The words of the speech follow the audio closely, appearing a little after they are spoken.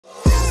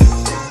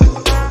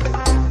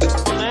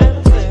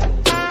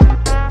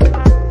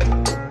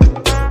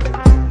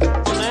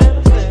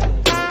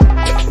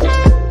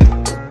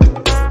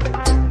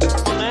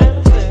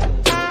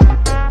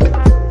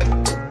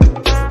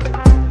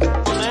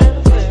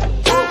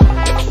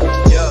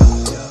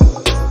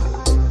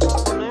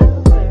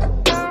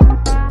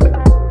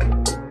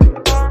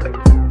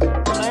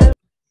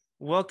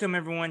welcome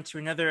everyone to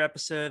another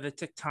episode of the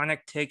Tectonic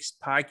Takes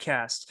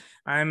podcast.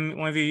 I'm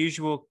one of your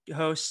usual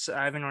hosts,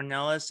 Ivan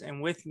Ornelas,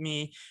 and with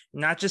me,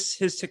 not just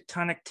his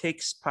Tectonic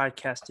Takes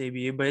podcast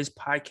debut, but his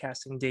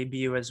podcasting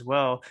debut as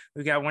well.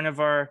 We got one of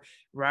our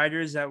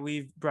riders that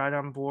we've brought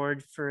on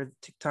board for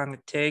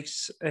Tectonic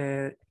Takes,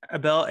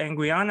 Abel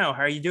Anguiano.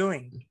 How are you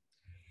doing?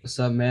 What's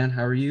up, man?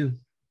 How are you?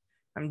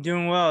 I'm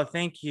doing well,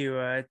 thank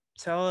you.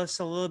 Tell us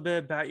a little bit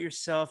about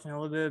yourself and a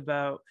little bit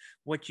about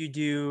what you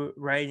do,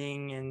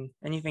 writing, and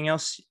anything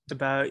else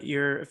about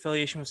your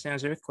affiliation with San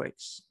Jose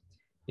Earthquakes.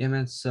 Yeah,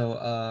 man.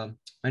 So,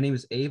 my name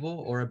is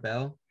Abel or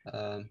Abel.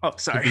 Oh, It could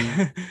sorry.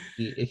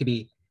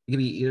 be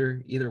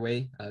either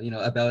way.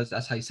 Abel is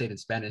that's how you say it in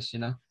Spanish.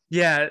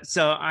 Yeah,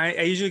 so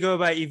I usually go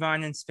by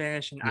Ivan in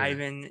Spanish and Yeah,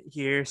 Ivan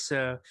here.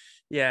 So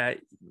yeah,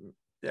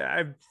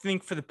 I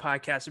think for the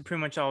podcast, I've pretty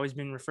much always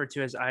been referred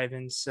to as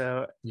Ivan.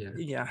 So yeah.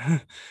 yeah,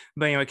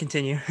 but anyway,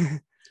 continue.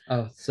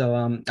 Oh, so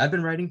I've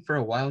been writing for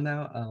a while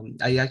now.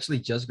 I actually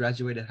just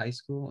graduated high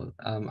school.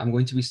 I'm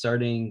going to be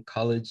starting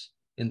college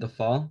in the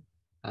fall.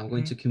 I'm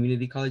going Mhm, to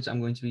community college.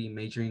 I'm going to be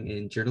majoring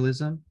in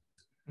journalism.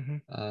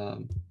 mhm.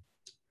 Um,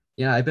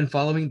 yeah, I've been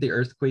following the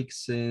earthquake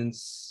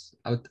since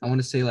I want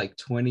to say like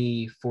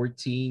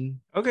 2014,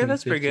 Okay,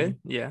 that's pretty good.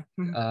 2015. Yeah.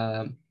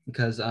 Mhm.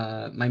 Because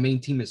my main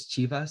team is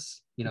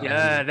Chivas.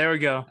 Yeah, there we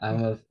go.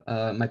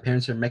 My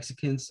parents are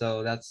Mexican,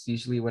 so that's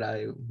usually what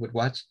I would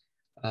watch.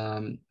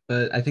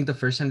 But I think the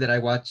first time that I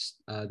watched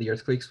the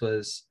Earthquakes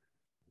was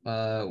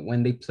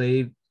when they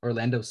played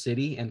Orlando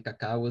City and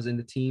Kaká was in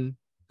the team.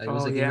 It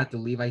was Oh a game yeah. at the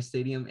Levi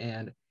Stadium,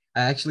 and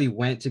I actually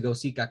went to go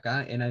see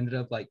Kaká, and I ended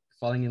up like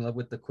falling in love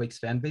with the Quakes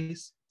fan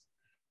base.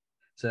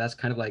 So that's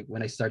kind of like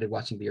when I started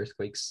watching the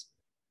Earthquakes.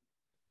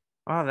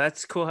 Oh,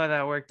 that's cool how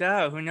that worked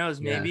out. Who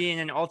knows? Yeah. Maybe in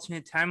an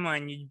alternate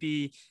timeline, you'd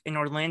be an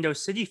Orlando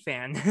City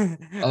fan.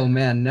 Oh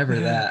man, never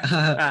that.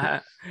 uh,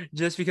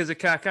 just because of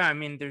Kaká. I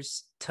mean,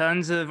 there's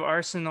tons of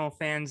Arsenal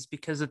fans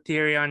because of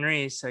Thierry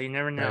Henry, so you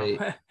never know.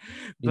 Right.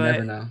 You never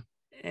But know.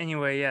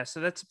 anyway, yeah, so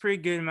that's a pretty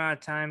good amount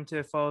of time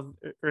to follow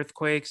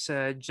Earthquakes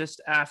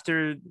just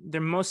after their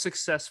most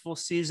successful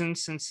season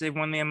since they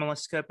won the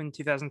MLS Cup in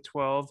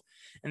 2012,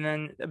 and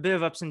then a bit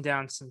of ups and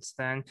downs since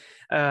then.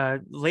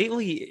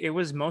 Lately, it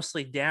was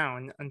mostly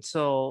down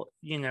until,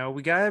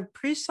 we got a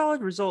pretty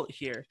solid result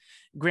here.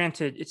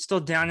 Granted, it's still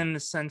down in the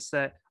sense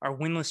that our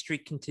winless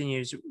streak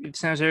continues.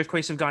 San Jose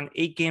Earthquakes have gone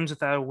 8 games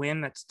without a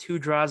win. That's 2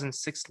 draws and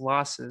 6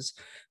 losses.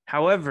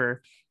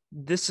 However,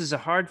 this is a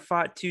hard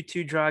fought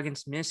 2-2 draw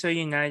against Minnesota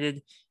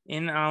United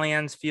in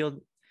Allianz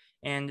Field.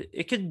 And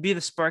it could be the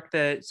spark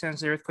that San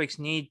Jose Earthquakes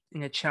need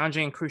in a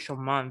challenging and crucial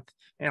month.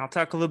 And I'll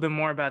talk a little bit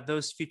more about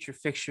those future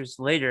fixtures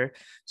later.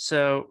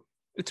 So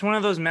it's one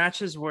of those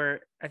matches where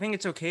I think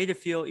it's okay to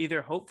feel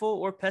either hopeful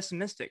or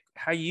pessimistic.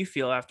 How do you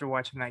feel after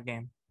watching that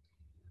game?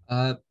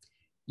 Uh,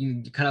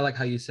 you kind of like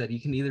how you said, you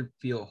can either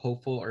feel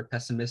hopeful or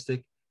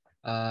pessimistic.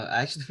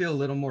 I actually feel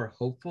a little more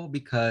hopeful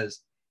because,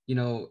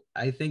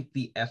 I think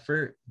the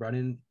effort brought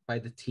in by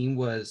the team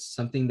was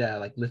something that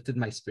like lifted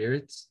my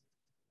spirits.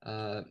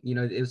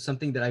 It was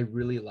something that I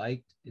really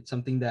liked. It's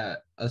something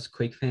that us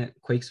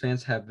Quakes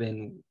fans have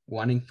been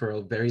wanting for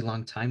a very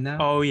long time now,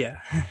 Oh, yeah.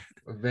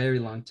 a very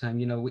long time.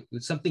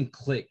 Something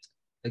clicked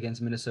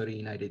against Minnesota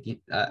United.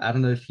 I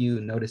don't know if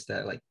you noticed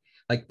that, like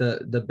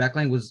the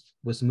backline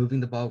was moving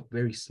the ball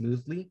very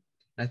smoothly.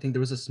 I think there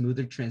was a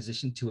smoother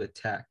transition to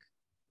attack.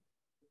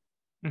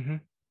 Mm-hmm.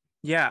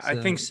 Yeah, I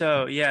think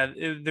So so. Yeah,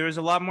 there was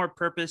a lot more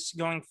purpose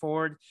going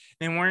forward.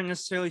 They weren't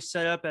necessarily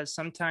set up as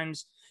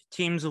sometimes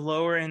teams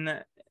lower in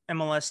the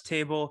MLS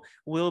table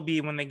will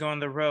be when they go on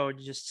the road.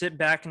 Just sit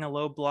back in a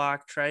low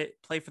block, try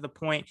play for the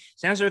point.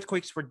 San Jose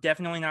Earthquakes were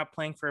definitely not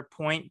playing for a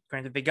point.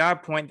 Granted, they got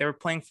a point. They were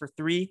playing for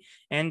 3,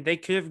 and they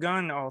could have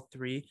gone all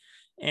 3.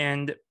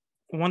 And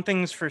one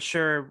thing's for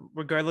sure,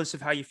 regardless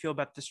of how you feel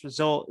about this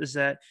result, is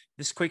that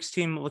this Quakes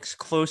team looks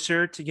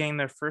closer to getting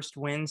their first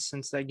win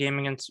since that game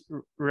against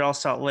Real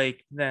Salt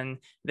Lake than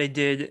they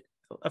did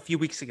a few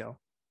weeks ago.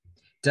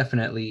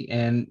 definitely.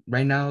 And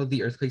right now,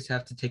 the Earthquakes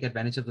have to take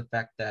advantage of the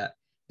fact that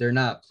they're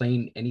not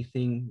playing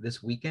anything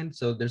this weekend.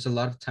 So there's a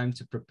lot of time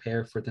to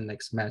prepare for the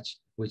next match,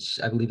 which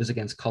I believe is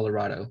against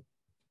Colorado.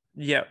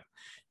 Yeah.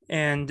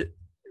 And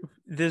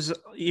there's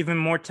even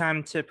more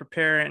time to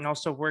prepare and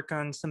also work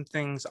on some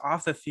things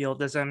off the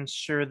field, as I'm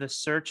sure the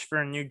search for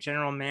a new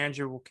general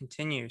manager will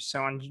continue.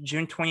 So on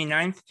June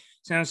 29th,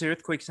 San Jose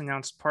Earthquakes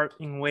announced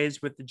parting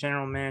ways with the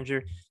general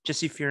manager,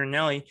 Jesse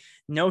Fiorinelli.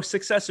 No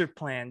successor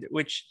planned,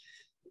 which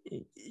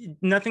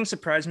nothing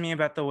surprised me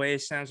about the way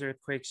San Jose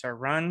Earthquakes are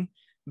run,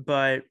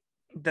 but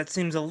that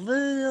seems a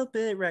little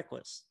bit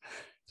reckless.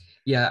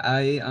 Yeah,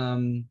 I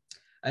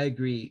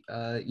agree.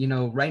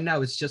 Right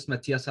now it's just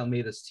Matias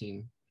Almeida's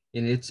team,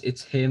 and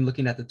it's him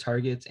looking at the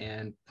targets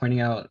and pointing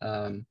out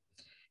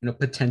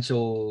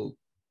potential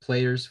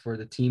players for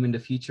the team in the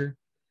future.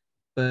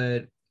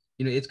 But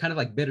it's kind of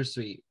like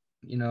bittersweet.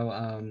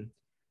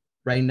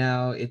 Right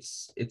now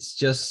it's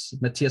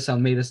just Matias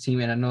Almeida's team,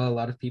 and I know a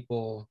lot of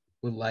people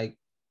would like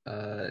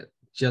uh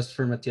just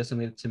for Matias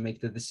Almeida to make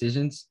the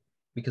decisions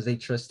because they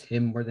trust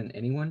him more than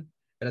anyone.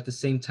 but at the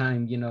same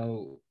time,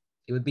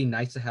 it would be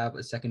nice to have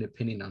a second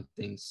opinion on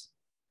things.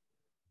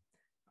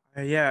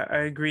 Yeah, I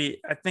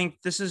agree. I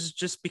think this is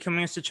just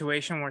becoming a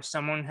situation where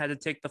someone had to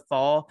take the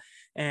fall,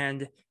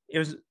 and it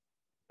was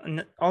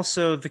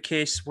also the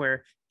case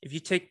where if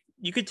you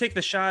could take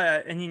the shot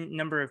at any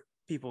number of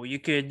people. You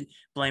could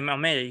blame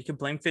Almeida, you could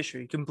blame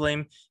Fisher, you can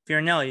blame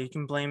Fiornelli, you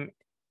can blame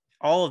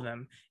all of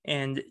them.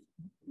 And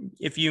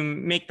if you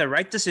make the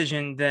right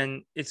decision,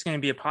 then it's going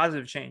to be a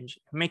positive change.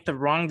 Make the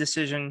wrong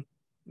decision,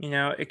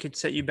 it could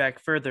set you back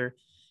further.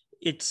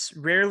 It's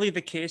rarely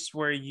the case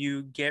where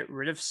you get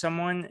rid of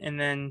someone and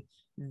then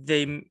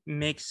they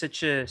make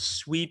such a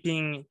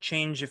sweeping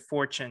change of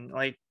fortune.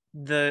 Like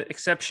the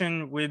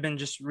exception would have been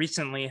just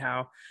recently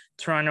how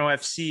Toronto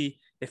FC,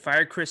 they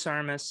fired Chris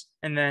Armas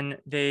and then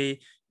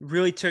they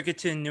really took it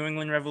to New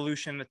England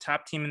Revolution, the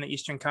top team in the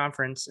Eastern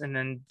Conference, and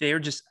then they were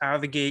just out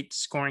of the gate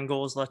scoring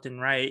goals left and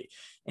right.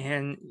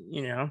 And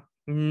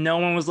no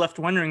one was left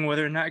wondering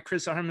whether or not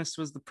Chris Armas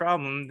was the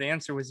problem. The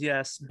answer was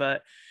yes,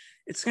 but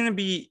it's going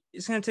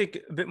to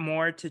take a bit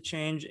more to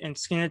change, and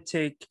it's going to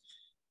take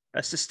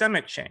a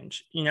systemic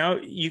change.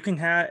 You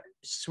can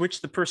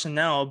switch the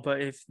personnel, but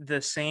if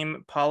the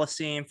same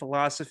policy and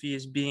philosophy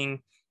is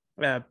being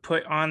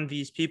put on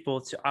these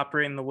people to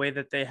operate in the way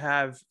that they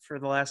have for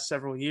the last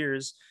several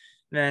years,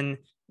 then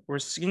we're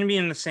going to be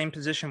in the same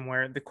position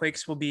where the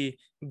Quakes will be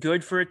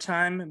good for a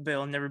time, but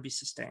it'll never be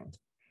sustained.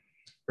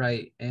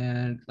 Right.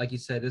 And like you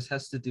said, this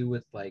has to do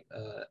with like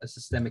a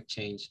systemic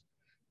change.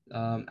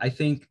 I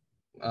think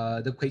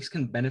the Quakes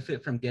can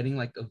benefit from getting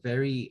like a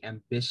very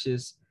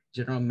ambitious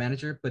general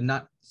manager, but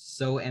not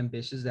so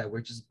ambitious that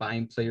we're just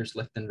buying players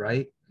left and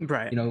right.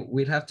 Right.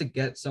 We'd have to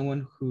get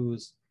someone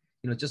who's,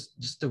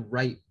 just the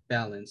right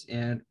balance.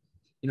 And,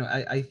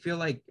 I feel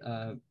like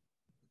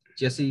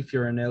Jesse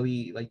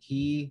Fioranelli, like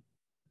he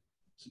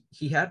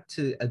had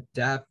to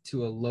adapt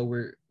to a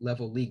lower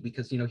level league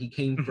because, he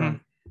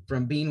came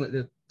from being with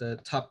the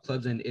top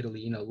clubs in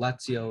Italy,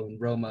 Lazio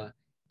and Roma.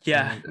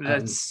 Yeah, And,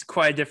 that's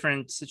quite a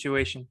different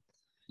situation.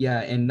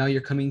 Yeah, and now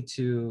you're coming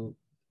to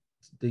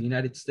the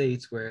United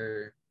States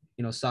where,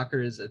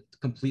 soccer is a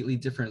completely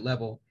different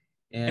level.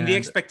 And the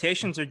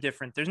expectations are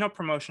different. There's no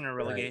promotion or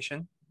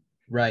relegation.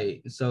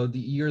 Right. So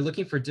you're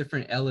looking for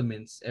different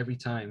elements every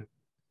time.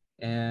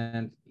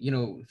 And,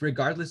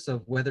 regardless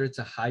of whether it's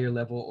a higher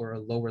level or a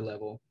lower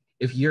level,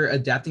 if you're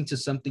adapting to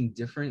something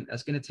different,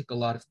 that's going to take a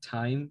lot of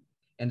time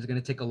and it's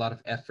going to take a lot of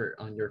effort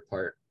on your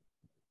part.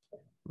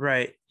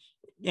 Right.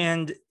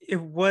 And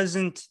it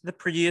wasn't the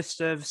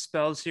prettiest of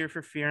spells here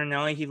for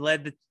Fioranelli. He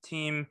led the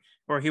team,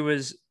 or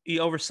he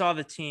oversaw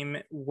the team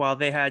while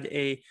they had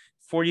a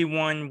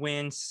 41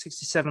 win,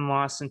 67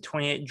 loss, and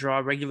 28 draw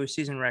regular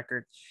season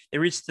record. They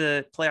reached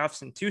the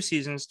playoffs in 2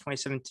 seasons,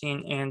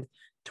 2017 and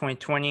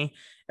 2020.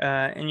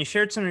 And you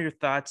shared some of your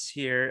thoughts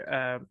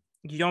here.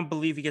 You don't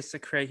believe he gets the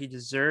credit he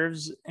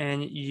deserves,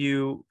 and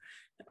you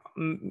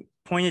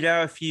pointed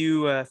out a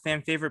few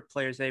fan favorite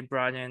players they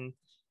brought in.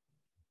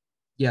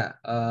 Yeah,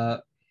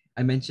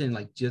 I mentioned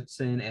like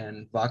Judson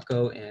and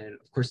Vaco, and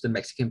of course the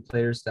Mexican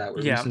players that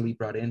were recently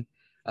brought in.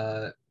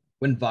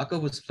 When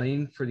Vaco was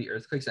playing for the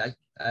Earthquakes, I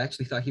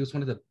actually thought he was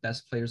one of the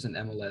best players in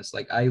MLS.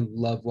 Like I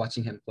love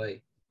watching him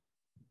play.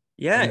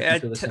 Yeah,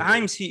 at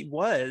times he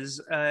was.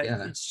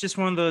 Yeah. It's just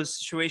one of those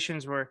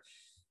situations where,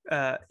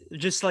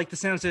 just like the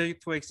San Jose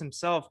Earthquakes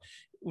himself,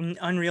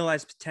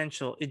 unrealized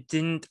potential. It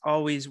didn't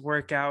always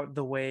work out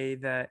the way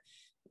that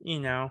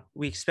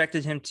we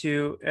expected him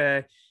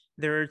to.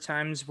 There are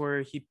times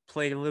where he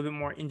played a little bit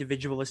more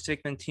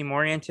individualistic than team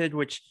oriented,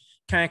 which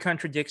kind of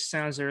contradicts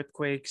San Jose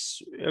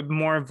Earthquakes,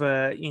 more of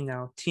a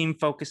team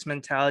focused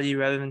mentality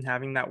rather than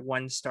having that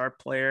one star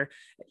player.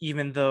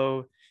 Even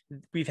though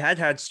we've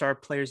had star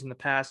players in the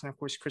past, and of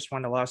course Chris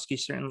Wondolowski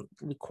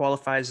certainly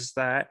qualifies as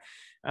that.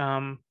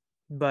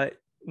 But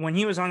when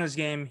he was on his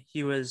game,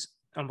 he was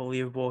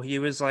unbelievable. He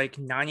was like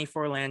 90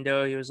 for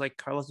Orlando. He was like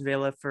Carlos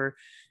Vela for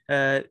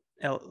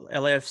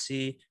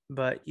LAFC,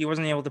 but he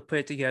wasn't able to put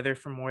it together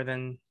for more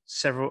than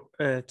 2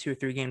 or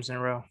 3 games in a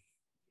row.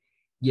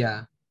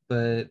 Yeah,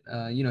 but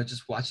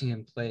just watching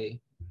him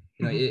play,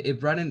 it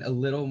brought in a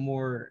little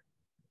more,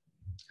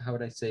 how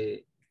would I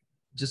say,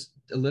 just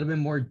a little bit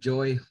more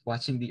joy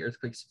watching the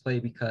Earthquakes play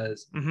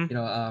because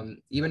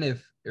even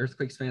if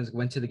Earthquakes fans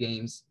went to the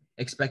games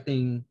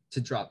expecting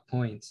to drop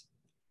points,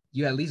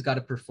 you at least got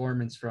a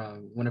performance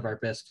from one of our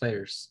best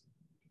players.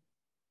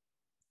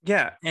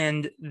 Yeah,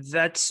 and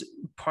that's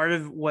part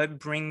of what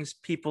brings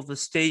people to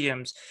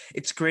stadiums.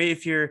 It's great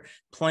if you're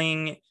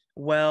playing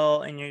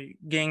well and you're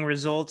getting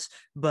results,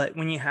 but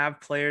when you have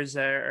players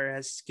that are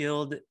as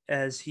skilled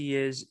as he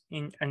is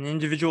in an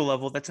individual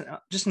level, that's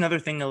just another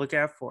thing to look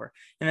out for.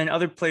 And then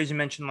other players you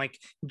mentioned, like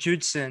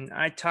Judson,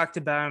 I talked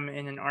about him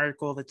in an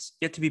article that's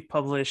yet to be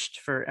published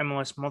for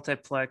MLS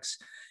Multiplex,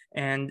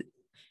 and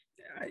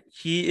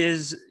he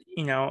is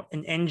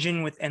an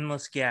engine with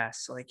endless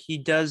gas. Like he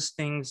does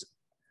things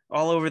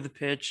all over the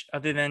pitch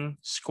other than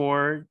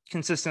score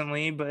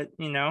consistently, but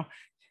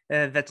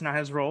that's not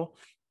his role.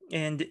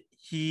 And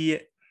he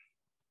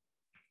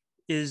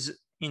is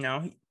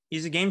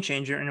he's a game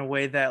changer in a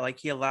way that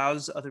like he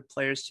allows other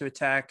players to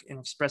attack and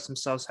express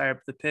themselves higher up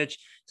the pitch.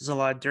 Does a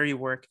lot of dirty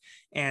work,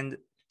 and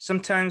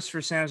sometimes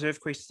for San Jose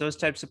Earthquakes, those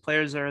types of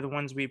players are the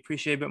ones we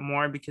appreciate a bit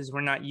more because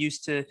we're not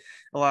used to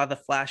a lot of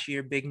the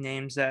flashier big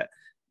names that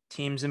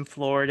teams in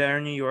Florida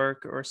or New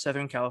York or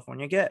Southern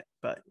California get.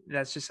 But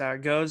that's just how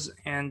it goes.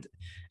 And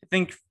I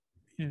think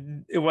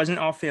it wasn't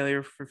all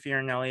failure for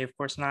Fiorinelli. Of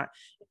course not.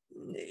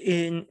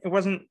 It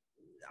wasn't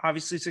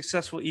obviously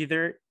successful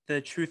either.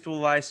 The truth will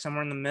lie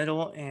somewhere in the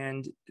middle,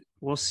 and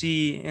we'll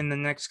see in the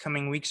next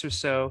coming weeks or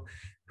so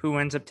who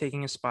ends up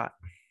taking a spot.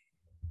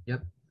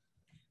 Yep.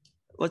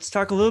 Let's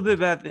talk a little bit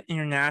about the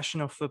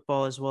international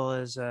football as well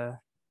as,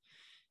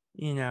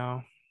 you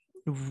know,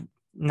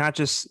 not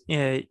just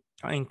in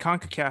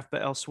CONCACAF,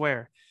 but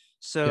elsewhere.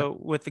 So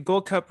with the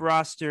Gold Cup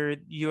roster,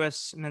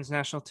 U.S. men's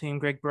national team,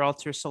 Greg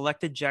Berhalter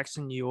selected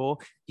Jackson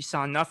Yueill. He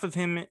saw enough of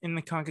him in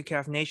the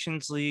CONCACAF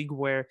Nations League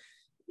where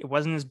it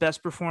wasn't his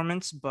best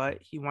performance, but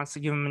he wants to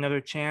give him another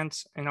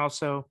chance. And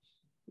also,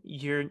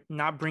 you're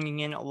not bringing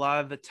in a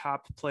lot of the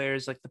top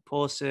players like the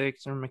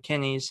Pulisics or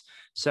McKinney's.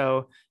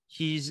 So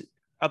he's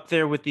up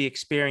there with the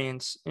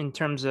experience in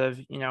terms of,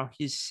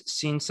 he's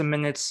seen some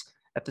minutes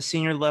at the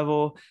senior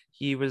level.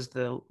 He was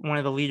one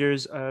of the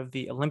leaders of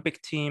the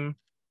Olympic team.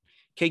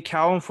 Cade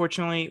Cowell,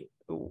 unfortunately,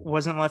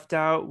 wasn't left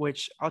out,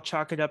 which I'll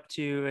chalk it up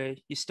to.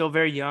 He's still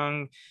very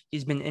young.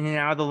 He's been in and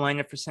out of the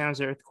lineup for San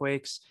Jose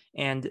Earthquakes,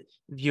 and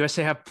the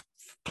USA have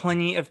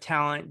plenty of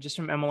talent just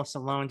from MLS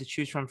alone to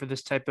choose from for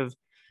this type of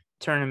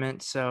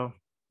tournament. So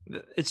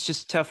it's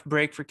just a tough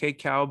break for Cade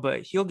Cowell,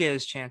 but he'll get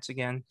his chance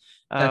again.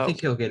 I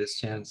think he'll get his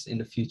chance in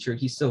the future.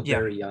 He's still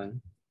very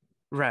young.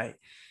 Right.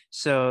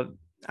 So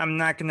I'm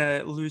not going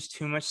to lose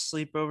too much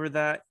sleep over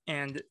that.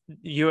 And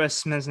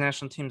U.S. men's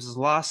national team's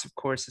loss, of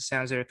course, the San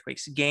Jose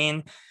Earthquakes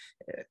gain.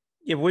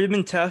 It would have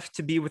been tough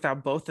to be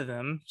without both of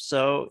them.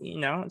 So,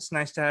 it's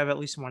nice to have at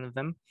least one of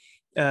them.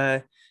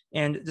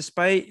 And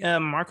despite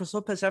Marcos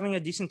Lopez having a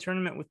decent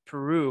tournament with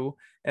Peru,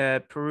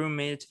 Peru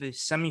made it to the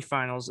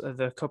semifinals of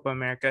the Copa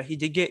America. He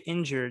did get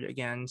injured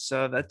again,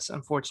 so that's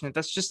unfortunate.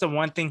 That's just the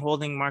one thing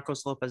holding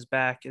Marcos Lopez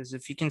back, is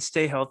if he can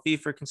stay healthy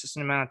for a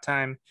consistent amount of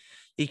time,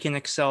 he can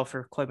excel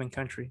for club and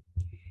country.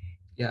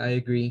 Yeah, I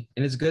agree.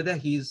 And it's good that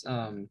he's,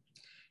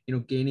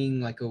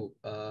 gaining like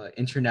a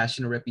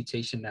international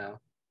reputation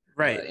now.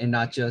 Right. And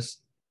not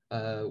just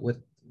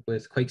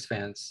with Quakes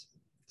fans.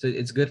 So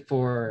it's good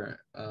for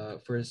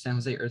San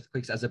Jose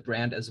Earthquakes as a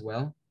brand as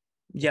well.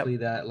 Hopefully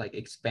that like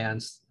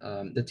expands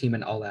the team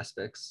in all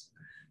aspects.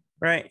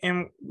 Right,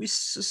 and we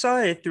saw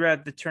it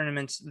throughout the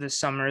tournaments this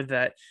summer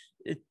that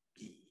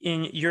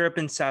in Europe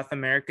and South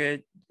America,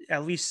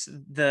 at least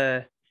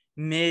the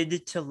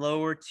mid to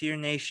lower tier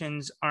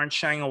nations aren't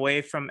shying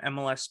away from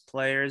MLS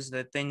players,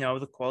 that they know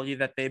the quality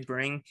that they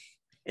bring.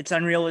 It's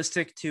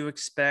unrealistic to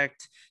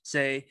expect,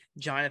 say,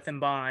 Jonathan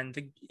Bond,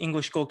 the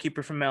English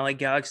goalkeeper from LA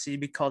Galaxy, to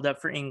be called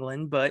up for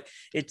England. But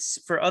it's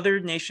for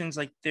other nations,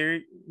 like they're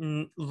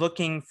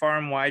looking far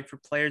and wide for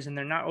players, and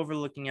they're not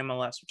overlooking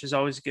MLS, which is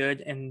always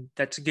good. And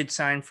that's a good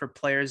sign for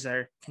players that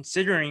are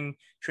considering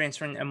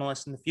transferring to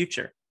MLS in the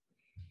future.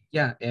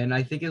 Yeah, and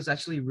I think it was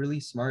actually really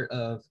smart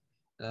of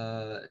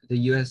the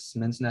U.S.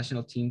 men's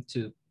national team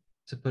to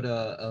put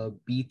a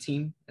B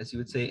team, as you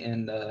would say,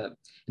 in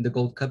the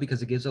Gold Cup,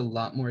 because it gives a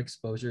lot more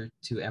exposure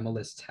to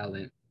MLS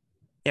talent.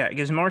 Yeah, it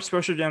gives more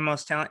exposure to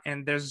MLS talent,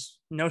 and there's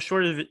no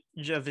shortage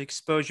of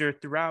exposure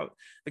throughout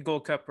the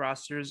Gold Cup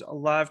rosters. A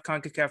lot of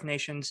CONCACAF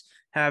nations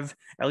have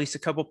at least a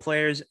couple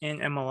players in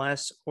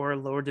MLS or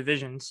lower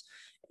divisions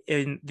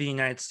in the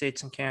United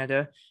States and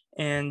Canada.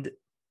 And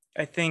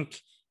I think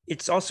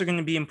it's also going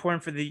to be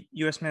important for the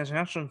U.S. men's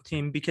national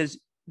team because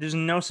there's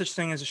no such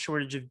thing as a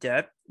shortage of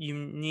depth. You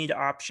need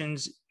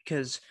options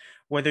because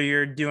whether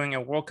you're doing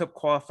a World Cup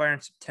qualifier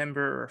in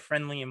September or a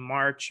friendly in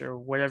March or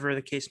whatever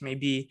the case may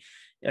be,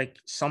 like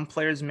some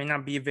players may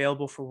not be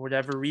available for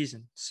whatever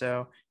reason.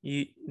 So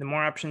the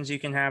more options you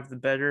can have, the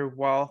better,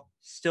 while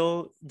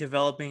still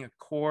developing a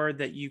core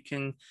that you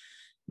can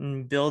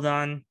build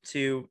on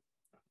to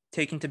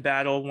take into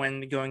battle when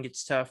the going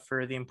gets tough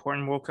for the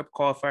important World Cup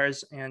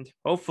qualifiers and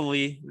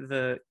hopefully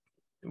the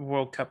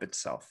World Cup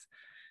itself.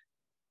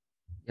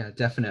 Yeah,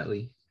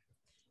 definitely.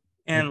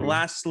 And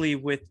lastly,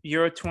 with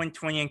Euro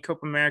 2020 and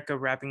Copa America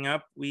wrapping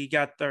up, we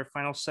got our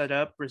final set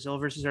up. Brazil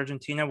versus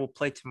Argentina will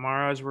play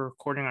tomorrow as we're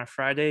recording on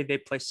Friday. They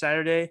play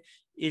Saturday.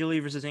 Italy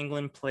versus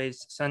England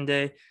plays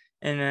Sunday.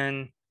 And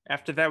then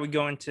after that, we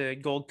go into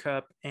Gold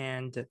Cup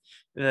and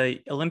the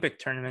Olympic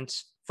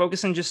tournaments.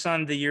 Focusing just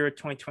on the Euro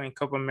 2020 and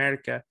Copa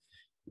America,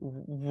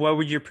 what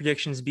would your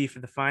predictions be for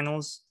the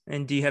finals?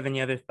 And do you have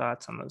any other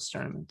thoughts on those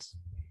tournaments?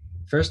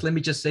 First, let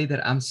me just say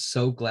that I'm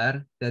so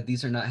glad that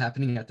these are not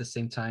happening at the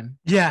same time.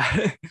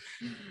 Yeah.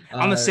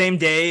 On the same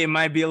day, it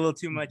might be a little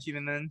too much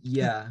even then.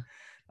 Yeah.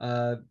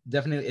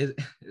 Definitely.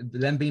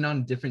 Them being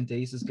on different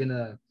days is going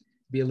to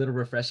be a little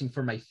refreshing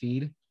for my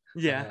feed.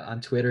 Yeah. On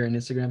Twitter and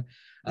Instagram.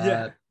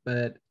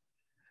 But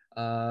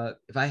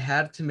if I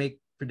had to make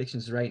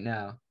predictions right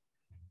now,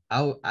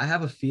 I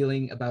have a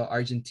feeling about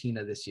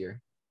Argentina this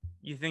year.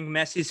 You think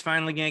Messi's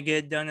finally gonna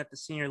get it done at the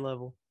senior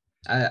level?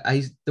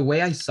 I the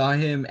way I saw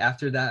him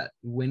after that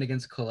win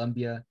against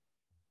Colombia,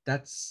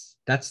 that's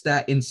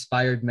that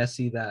inspired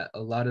Messi that a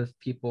lot of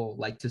people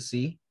like to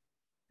see.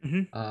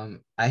 Hmm.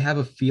 I have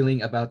a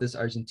feeling about this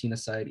Argentina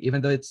side,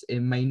 even though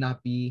it may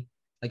not be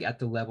like at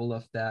the level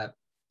of that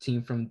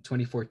team from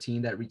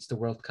 2014 that reached the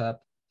World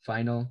Cup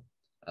final.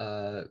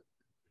 Uh,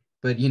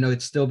 but you know,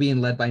 it's still being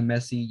led by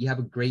Messi. You have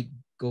a great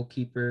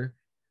goalkeeper.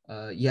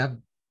 You have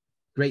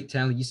great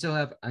talent. You still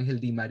have Angel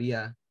Di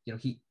Maria. You know,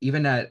 he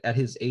even at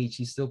his age,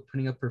 he's still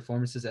putting up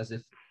performances as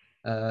if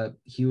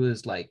he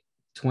was like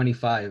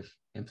 25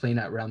 and playing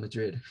at Real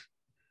Madrid.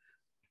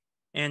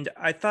 And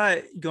I thought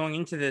going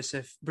into this,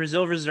 if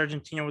Brazil versus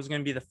Argentina was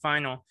going to be the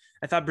final,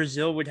 I thought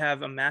Brazil would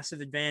have a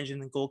massive advantage in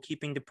the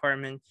goalkeeping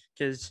department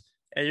because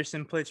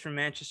Ederson plays for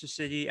Manchester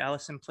City,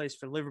 Allison plays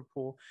for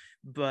Liverpool.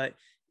 But,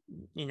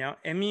 you know,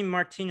 Emi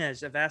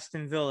Martinez of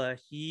Aston Villa,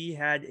 he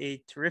had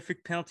a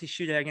terrific penalty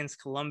shootout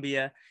against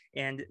Colombia.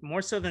 And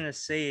more so than the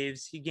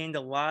saves, he gained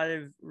a lot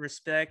of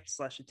respect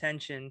 /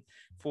 attention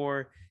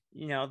for,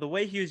 you know, the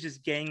way he was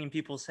just getting in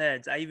people's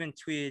heads. I even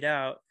tweeted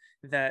out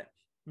that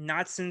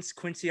not since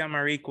Quincy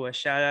Amarikwa,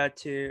 shout out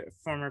to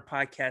former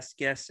podcast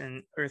guest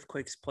and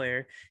Earthquakes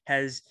player,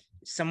 has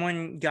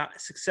someone got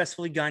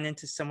successfully gone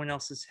into someone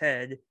else's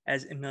head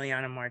as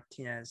Emiliano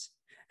Martinez.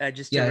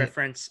 Just to Yeah,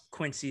 reference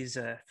Quincy's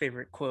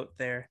favorite quote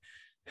there.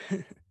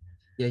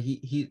 yeah.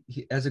 He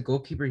as a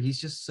goalkeeper, he's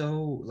just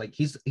so like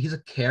he's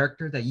a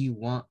character that you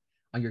want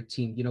on your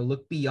team. You know,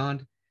 look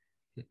beyond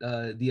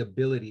the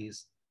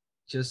abilities,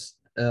 just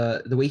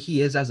the way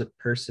he is as a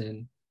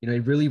person. You know,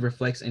 it really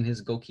reflects in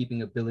his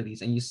goalkeeping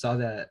abilities, and you saw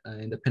that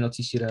in the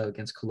penalty shootout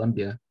against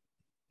Colombia.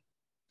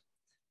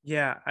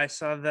 Yeah, I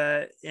saw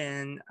that,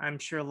 and I'm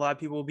sure a lot of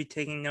people will be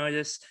taking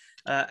notice.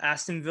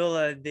 Aston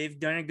Villa, they've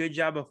done a good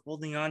job of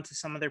holding on to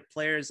some of their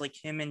players like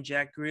him and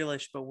Jack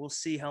Grealish, but we'll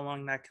see how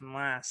long that can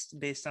last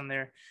based on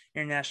their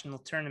international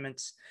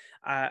tournaments.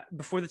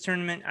 Before the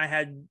tournament, I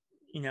had,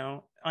 you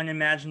know,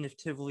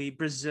 unimaginatively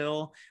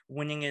Brazil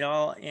winning it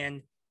all,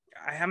 and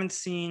I haven't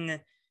seen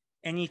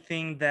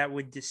anything that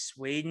would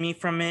dissuade me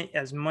from it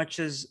as much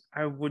as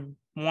I would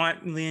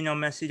want Lionel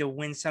Messi to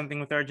win something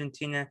with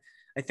Argentina.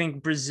 I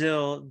think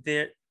Brazil,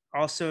 they're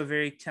also a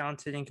very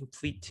talented and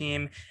complete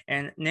team.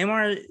 And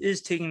Neymar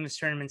is taking this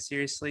tournament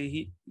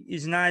seriously.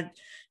 He's not,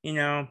 you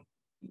know,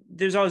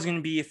 there's always going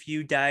to be a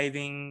few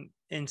diving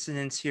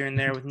incidents here and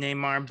there with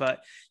Neymar,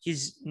 but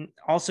he's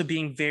also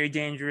being very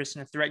dangerous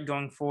and a threat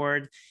going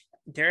forward.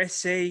 Dare I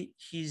say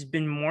he's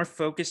been more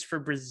focused for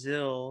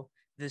Brazil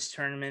this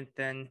tournament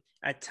than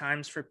at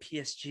times for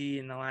PSG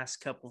in the last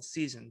couple of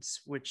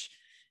seasons, which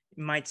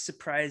might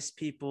surprise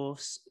people.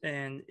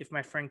 And if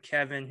my friend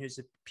Kevin, who's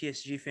a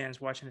PSG fan, is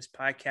watching this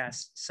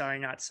podcast, sorry,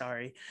 not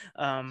sorry.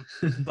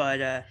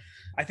 But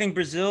I think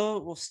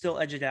Brazil will still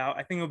edge it out.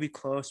 I think it'll be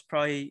close.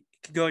 Probably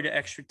could go to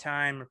extra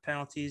time or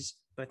penalties,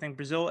 but I think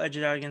Brazil will edge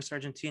it out against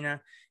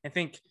Argentina. I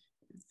think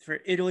for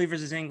Italy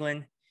versus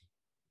England,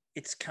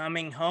 it's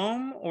coming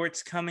home or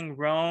it's coming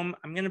Rome.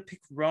 I'm going to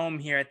pick Rome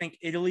here. I think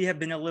Italy have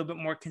been a little bit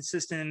more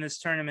consistent in this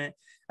tournament.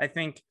 I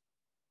think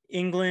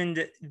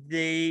England,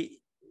 they,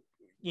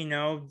 you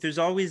know, there's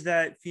always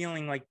that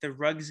feeling like the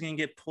rug's going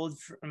to get pulled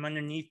from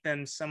underneath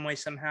them some way,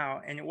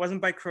 somehow. And it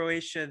wasn't by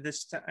Croatia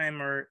this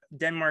time or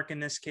Denmark in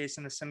this case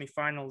in the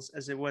semifinals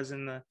as it was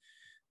in the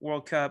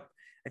World Cup.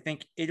 I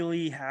think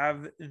Italy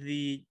have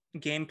the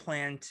game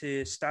plan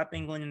to stop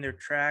England in their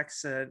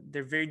tracks.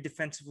 They're very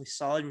defensively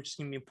solid, which is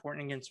going to be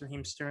important against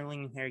Raheem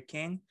Sterling and Harry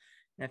Kane.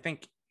 And I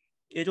think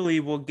Italy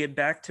will get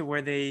back to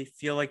where they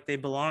feel like they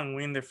belong,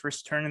 winning their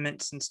first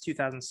tournament since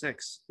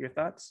 2006. Your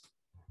thoughts?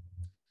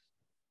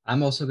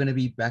 I'm also going to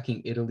be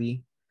backing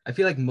Italy. I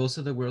feel like most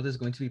of the world is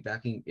going to be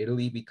backing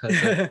Italy because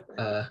of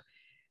uh,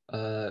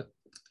 The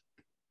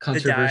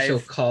controversial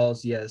dive.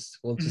 calls. Yes,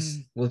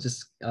 Mm. we'll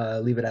just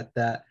leave it at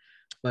that.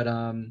 But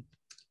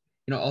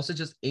you know, also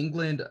just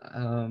England.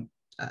 I'm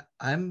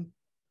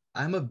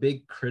a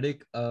big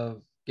critic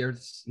of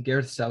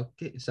Gareth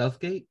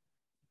Southgate.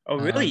 Oh,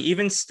 really? Um,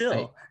 Even I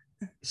still?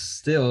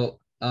 still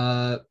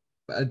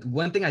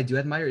one thing I do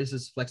admire is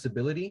his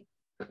flexibility.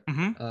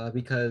 Mm-hmm.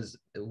 Because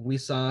we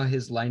saw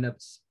his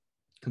lineups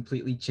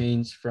completely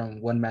change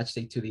from one match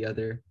day to the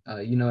other.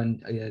 You know,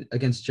 and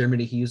against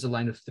Germany, he used a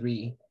line of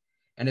three,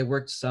 and it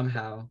worked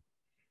somehow.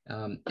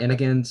 And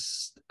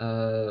against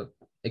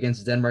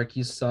Denmark,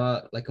 you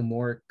saw like a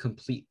more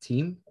complete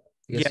team.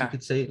 I guess you Yeah.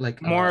 could say like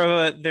More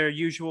of their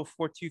usual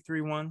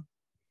 4-2-3-1.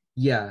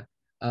 yeah.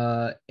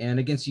 And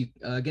against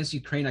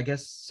Ukraine, I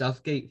guess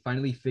Southgate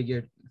finally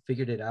figured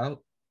it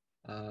out.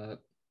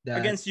 That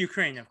Against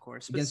Ukraine, of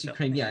course, but against still.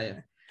 Ukraine,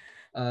 yeah.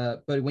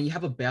 But when you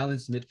have a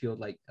balanced midfield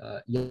like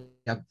you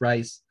have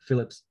Rice,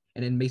 Phillips,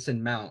 and then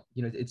Mason Mount,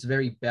 you know it's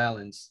very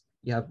balanced.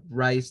 You have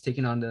Rice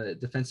taking on the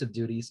defensive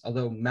duties,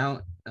 although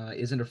Mount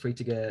isn't afraid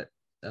to get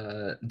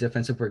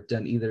defensive work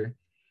done either.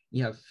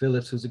 You have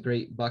Phillips, who's a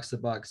great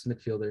box-to-box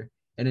midfielder,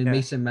 and then Yeah.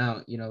 Mason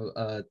Mount, you know,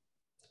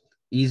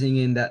 easing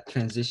in that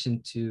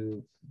transition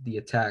to the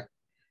attack.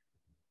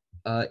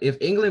 If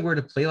England were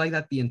to play like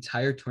that the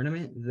entire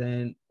tournament,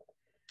 then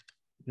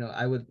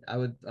I would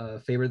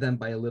favor them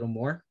by a little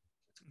more.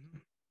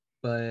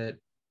 But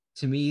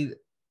to me,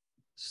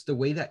 just the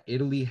way that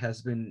Italy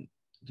has been,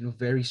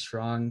 very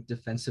strong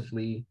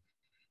defensively,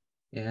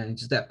 and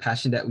just that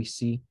passion that we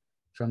see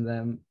from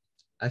them,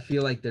 I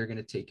feel like they're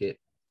gonna take it.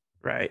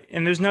 Right.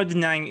 And there's no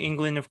denying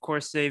England, of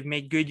course, they've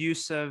made good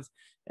use of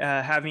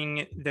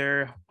having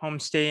their home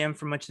stadium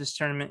for much of this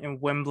tournament in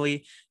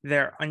Wembley.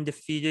 They're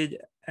undefeated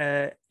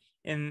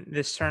in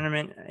this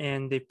tournament,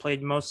 and they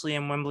played mostly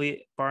in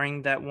Wembley,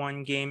 barring that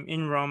one game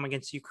in Rome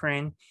against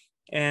Ukraine.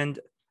 And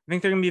I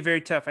think they're going to be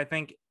very tough. I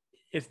think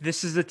if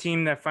this is the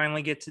team that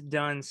finally gets it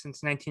done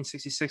since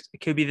 1966,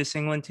 it could be this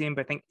England team,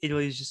 but I think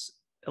Italy is just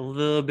a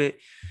little bit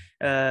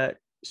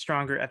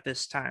stronger at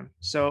this time.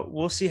 So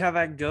we'll see how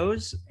that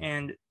goes.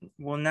 And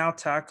we'll now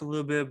talk a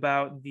little bit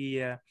about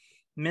the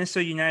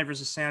Minnesota United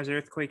versus San Jose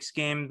Earthquakes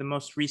game, the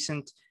most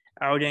recent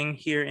outing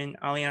here in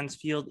Allianz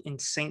Field in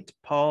St.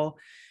 Paul.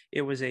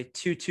 It was a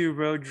 2-2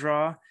 road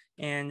draw.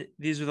 And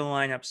these were the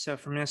lineups. So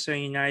for Minnesota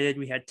United,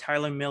 we had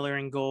Tyler Miller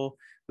in goal.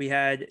 We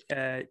had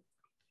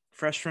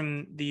fresh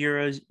from the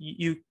Euros,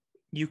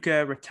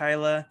 Jukka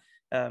Raitala,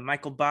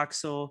 Michael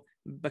Boxall,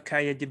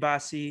 Bakaya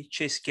Dibasi,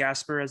 Chase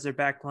Gasper as their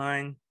back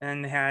line.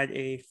 And they had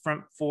a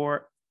front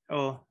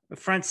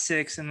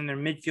six, and then their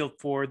midfield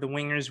four. The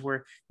wingers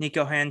were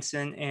Nico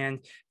Hansen and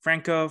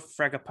Franco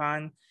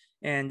Fragapan,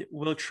 and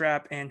Will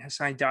Trapp and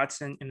Hassan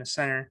Dotson in the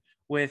center,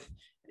 with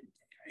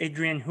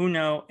Adrian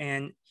Huno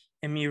and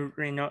Emmanuel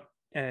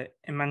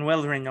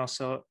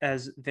Reynoso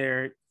as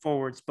their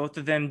forwards, both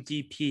of them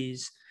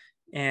DPs.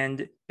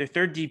 And their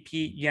third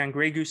DP, Jan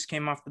Gregus,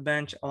 came off the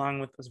bench along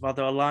with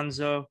Osvaldo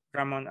Alonso,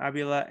 Ramon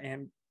Avila,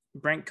 and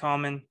Brent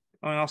Kallman,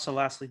 and also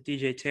lastly,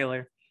 DJ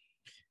Taylor.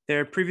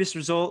 Their previous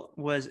result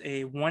was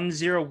a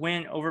 1-0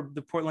 win over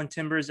the Portland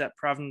Timbers at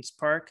Providence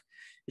Park.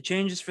 The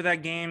changes for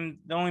that game,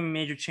 the only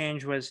major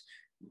change was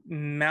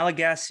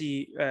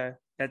Malagasy,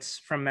 that's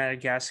from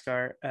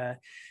Madagascar,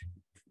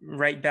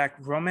 right back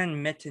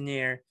Roman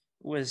Metanir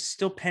was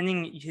still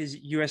pending his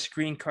U.S.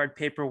 green card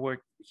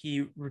paperwork.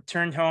 He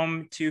returned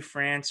home to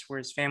France where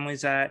his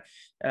family's at,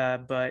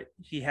 but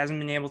he hasn't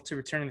been able to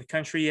return to the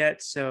country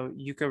yet. So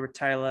Jukka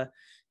Raitala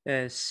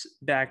is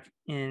back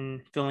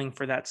in filling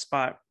for that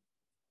spot.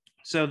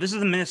 So this is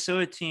the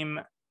Minnesota team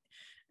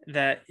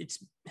that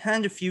it's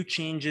had a few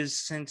changes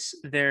since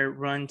their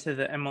run to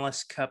the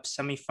MLS Cup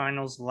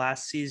semifinals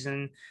last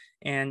season.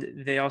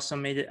 And they also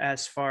made it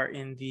as far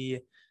in the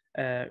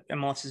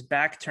MLS's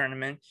back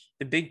tournament.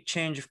 The big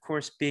change, of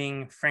course,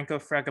 being Franco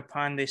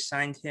Fragapan. They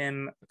signed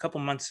him a couple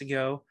months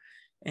ago.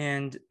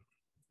 And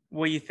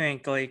what do you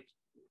think? Like,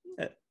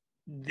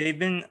 they've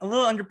been a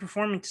little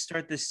underperforming to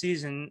start this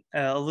season,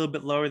 a little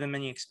bit lower than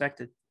many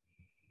expected.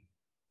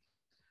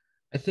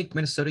 I think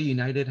Minnesota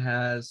United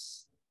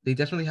they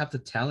definitely have the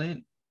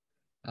talent.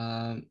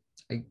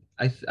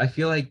 I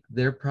feel like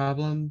their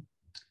problem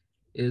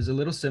is a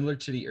little similar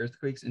to the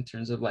Earthquakes in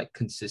terms of like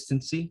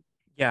consistency.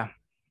 Yeah.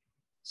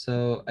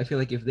 So I feel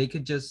like if they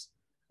could just,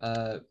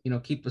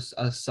 keep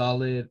a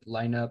solid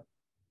lineup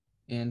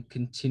and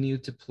continue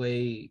to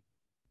play,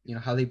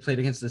 how they played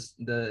against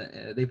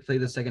they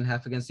played the second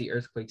half against the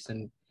Earthquakes,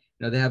 and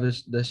they have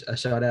a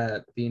shot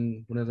at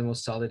being one of the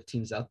most solid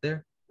teams out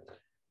there.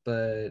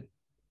 But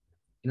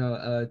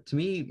to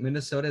me,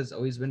 Minnesota has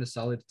always been a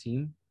solid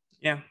team.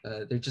 Yeah.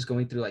 They're just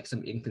going through like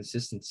some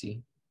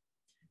inconsistency.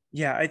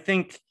 Yeah, I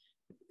think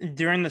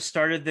during the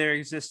start of their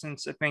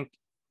existence, I think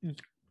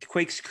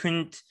Quakes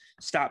couldn't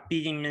stop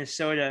beating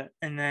Minnesota.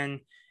 And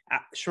then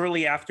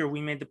shortly after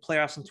we made the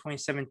playoffs in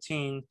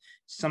 2017,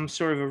 some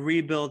sort of a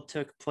rebuild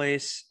took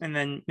place. And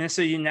then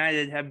Minnesota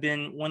United have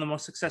been one of the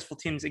most successful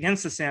teams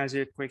against the San Jose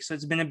Earthquakes. So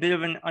it's been a bit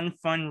of an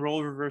unfun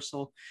role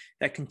reversal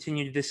that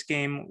continued this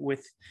game,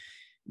 with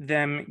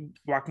them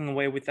walking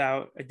away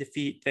without a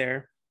defeat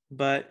there.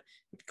 But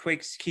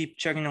Quakes keep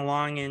chugging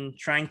along and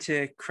trying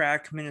to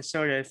crack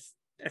Minnesota.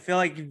 I feel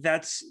like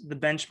that's the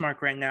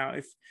benchmark right now.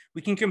 If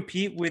we can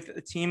compete with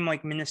a team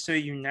like Minnesota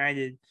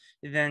United,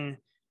 then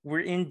we're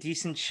in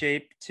decent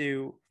shape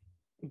to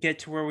get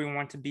to where we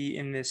want to be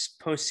in this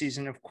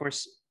postseason. Of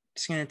course,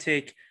 it's going to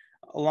take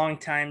a long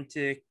time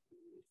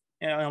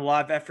a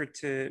lot of effort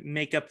to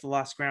make up the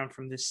lost ground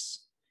from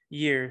this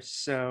year.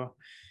 So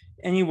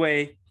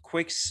anyway,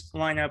 Quake's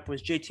lineup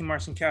was JT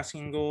Marcinkowski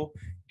in goal,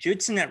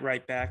 Judson at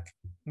right back,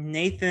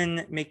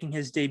 Nathan making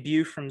his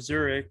debut from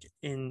Zurich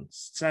in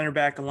center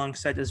back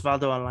alongside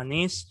Osvaldo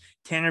Alanis,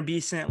 Tanner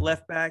Beeson at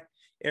left back,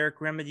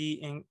 Eric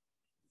Remedy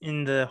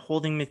in the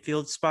holding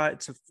midfield spot.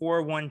 It's a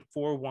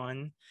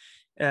 4-1-4-1.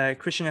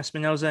 Christian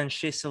Espinoza and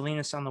Shea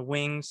Salinas on the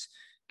wings,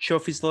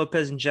 Chofis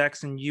Lopez and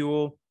Jackson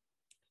Ewell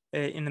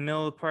in the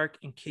middle of the park,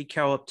 and Kate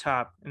Cowell up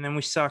top. And then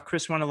we saw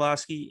Chris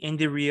Wondolowski,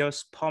 Andy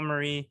Rios, Paul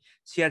Marie,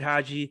 Siad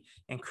Haji,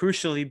 and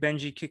crucially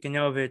Benji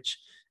Kikanovic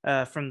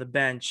from the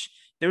bench.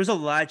 There was a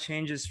lot of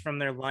changes from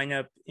their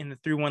lineup in the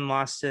 3-1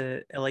 loss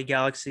to LA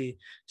Galaxy.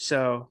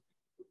 So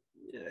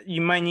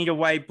you might need a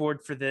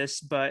whiteboard for this,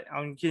 but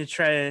I'm going to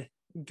try to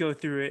go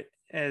through it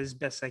as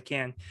best I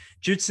can.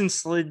 Judson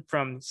slid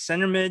from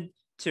center mid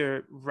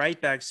to right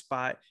back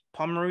spot.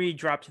 Paul Marie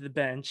dropped to the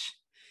bench.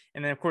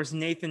 And then, of course,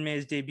 Nathan made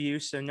his debut,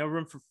 so no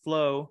room for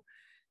Flo.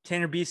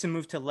 Tanner Beeson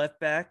moved to left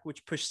back,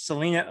 which pushed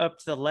Selena up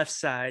to the left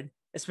side.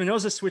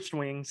 Espinoza switched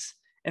wings.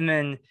 And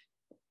then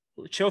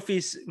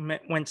Chofis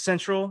went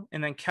central,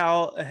 and then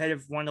Cal ahead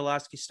of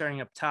Wondolowski starting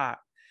up top.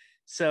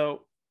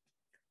 So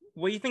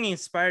what do you think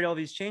inspired all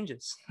these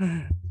changes?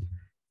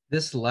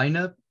 This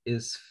lineup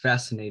is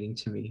fascinating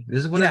to me. This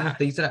is one of the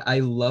things that I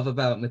love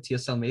about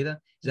Matias Almeida,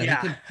 is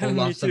that he can pull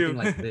off something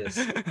like this.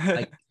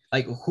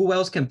 Like who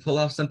else can pull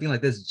off something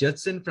like this?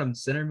 Judson from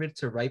center mid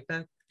to right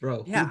back,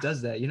 bro. Who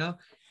does that? You know,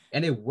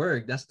 and it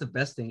worked. That's the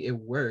best thing. It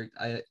worked.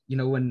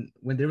 When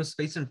there was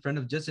space in front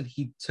of Judson,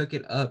 he took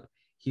it up.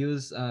 He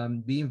was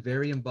being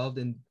very involved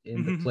in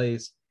the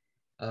plays.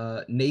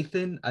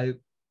 Nathan,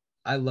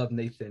 I love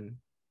Nathan.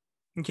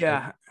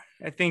 Yeah,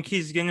 I think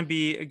he's going to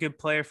be a good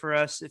player for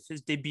us. If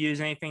his debut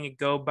is anything to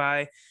go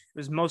by, it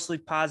was mostly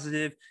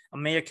positive.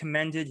 Almeida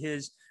commended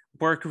his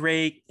work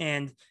rate,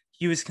 and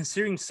he was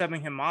considering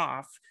subbing him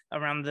off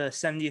around the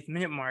 70th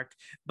minute mark.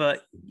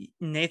 But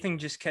Nathan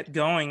just kept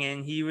going,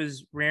 and he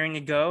was raring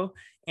to go.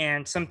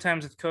 And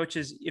sometimes with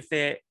coaches, if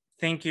they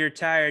think you're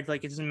tired,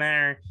 like it doesn't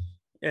matter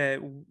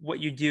what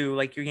you do,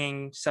 like you're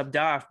getting subbed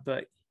off.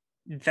 But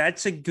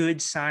that's a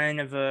good sign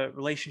of a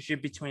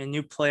relationship between a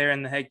new player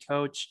and the head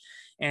coach.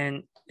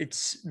 And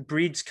it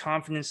breeds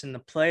confidence in the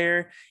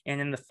player and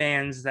in the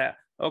fans that,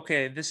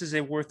 okay, this is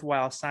a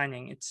worthwhile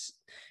signing. It's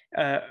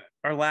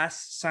our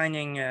last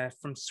signing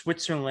from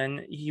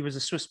Switzerland. He was a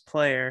Swiss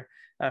player,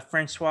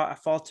 Francois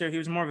Falter. He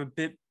was more of a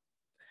bit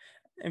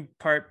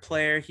part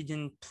player. He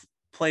didn't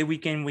play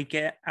week in, week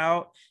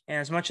out. And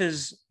as much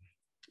as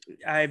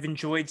I've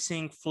enjoyed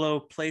seeing Flo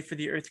play for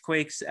the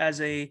Earthquakes as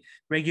a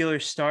regular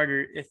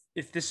starter,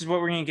 if this is what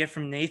we're going to get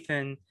from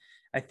Nathan,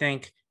 I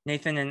think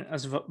Nathan and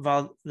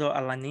Osvaldo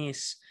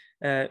Alanis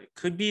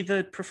could be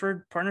the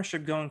preferred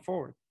partnership going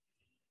forward.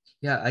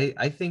 Yeah,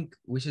 I think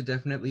we should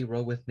definitely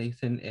roll with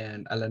Nathan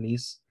and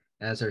Alanis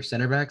as our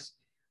center backs.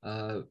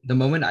 The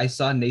moment I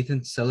saw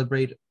Nathan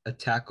celebrate a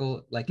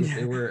tackle like if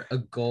it were a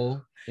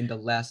goal in the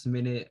last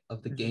minute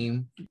of the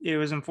game, it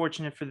was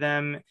unfortunate for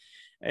them.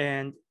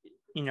 And,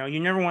 you know, you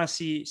never want to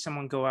see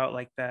someone go out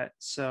like that.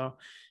 So,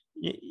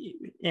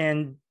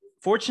 and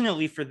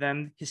fortunately for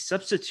them, his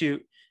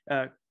substitute,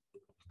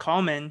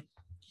 Coleman,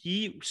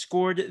 he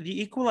scored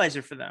the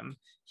equalizer for them.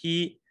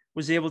 He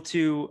was able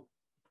to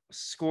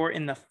score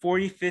in the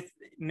 45th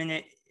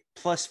minute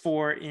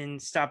 +4 in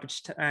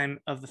stoppage time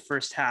of the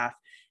first half.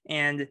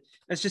 And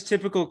that's just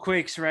typical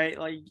Quakes, right?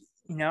 Like,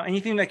 you know,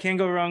 anything that can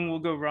go wrong will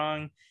go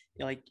wrong.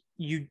 Like,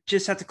 you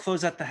just have to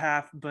close out the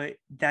half, but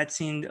that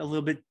seemed a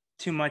little bit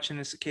too much in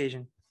this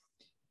occasion.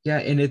 Yeah,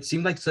 and it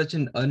seemed like such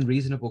an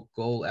unreasonable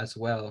goal as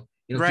well.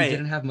 You know, He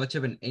didn't have much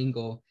of an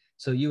angle,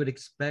 so you would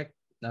expect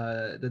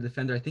the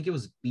defender. I think it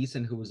was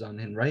Beeson who was on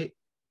him, right?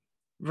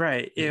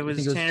 Right. It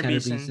was Tanner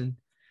Beeson.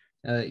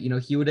 You know,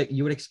 you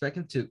would expect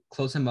him to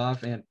close him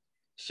off and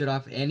shut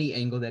off any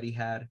angle that he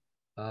had.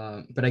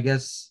 But I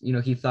guess, you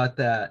know, he thought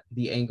that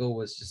the angle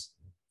was just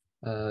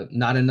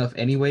not enough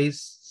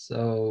anyways.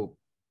 So,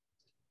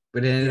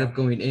 but it ended up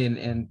going in,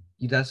 and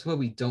that's what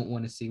we don't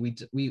want to see.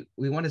 We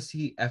want to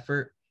see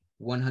effort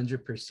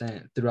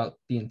 100% throughout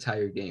the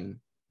entire game.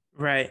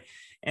 Right.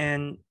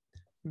 And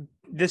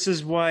this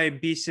is why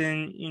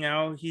Beeson, you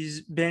know,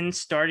 he's been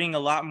starting a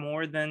lot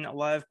more than a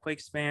lot of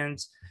Quakes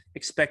fans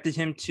expected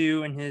him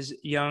to in his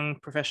young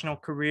professional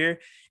career.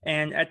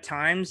 And at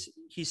times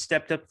he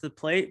stepped up to the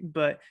plate,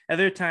 but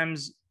other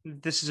times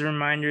this is a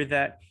reminder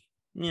that,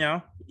 you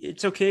know,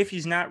 it's okay if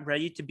he's not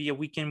ready to be a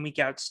week in, week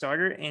out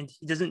starter, and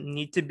he doesn't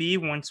need to be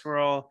once we're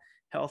all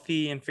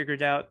healthy and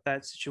figured out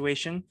that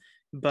situation.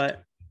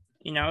 But,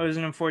 you know, it was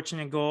an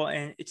unfortunate goal,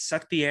 and it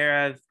sucked the air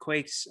out of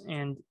Quakes.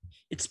 And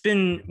it's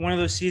been one of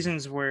those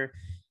seasons where,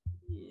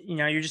 you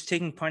know, you're just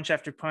taking punch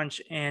after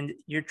punch and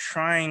you're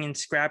trying and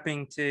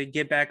scrapping to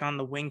get back on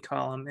the win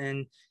column.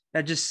 And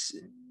that just,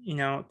 you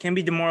know, can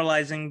be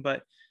demoralizing.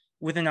 But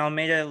with an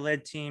Almeida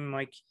led team,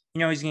 like, you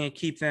know, he's going to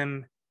keep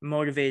them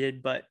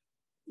motivated. But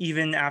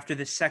even after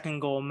the second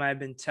goal might have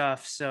been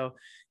tough. So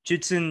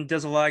Judson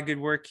does a lot of good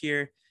work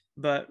here.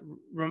 But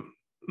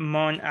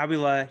Ramon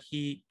Avila,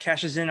 he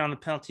cashes in on the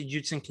penalty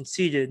Judson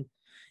conceded.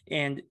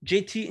 And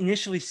JT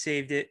initially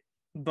saved it,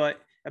 but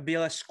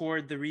Avila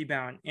scored the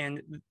rebound.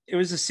 And it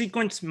was a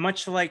sequence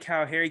much like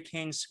how Harry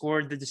Kane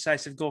scored the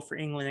decisive goal for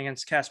England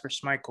against Kasper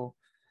Schmeichel.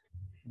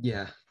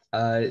 Yeah,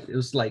 it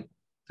was like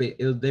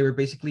they were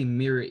basically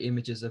mirror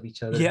images of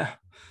each other. Yeah.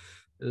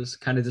 It was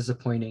kind of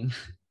disappointing.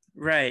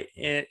 Right.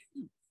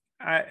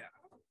 I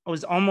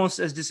was almost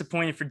as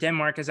disappointed for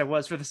Denmark as I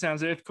was for the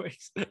Sounds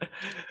Earthquakes.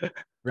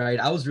 Right.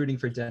 I was rooting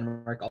for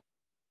Denmark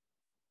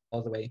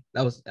all the way.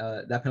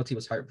 That penalty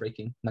was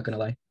heartbreaking, not gonna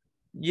lie.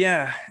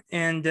 Yeah,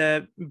 and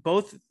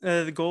both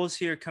the goals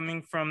here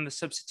coming from the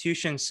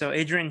substitutions. So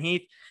Adrian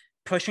Heath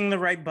pushing the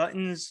right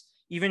buttons,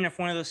 even if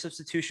one of those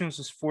substitutions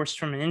was forced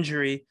from an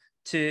injury,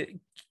 to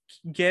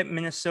get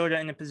Minnesota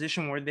in a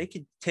position where they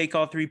could take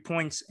all 3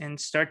 points and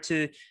start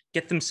to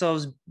get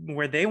themselves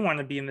where they want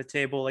to be in the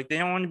table. Like, they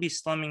don't want to be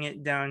slumming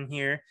it down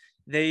here.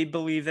 They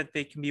believe that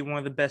they can be one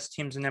of the best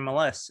teams in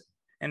MLS,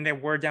 and they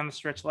were down the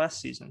stretch last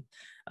season.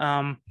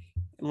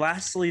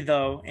 Lastly,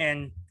 though,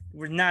 and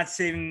we're not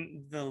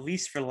saving the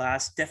least for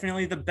last,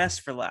 definitely the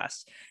best for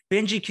last.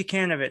 Benji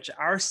Kikanovic,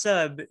 our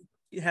sub,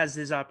 has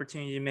his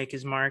opportunity to make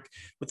his mark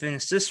with an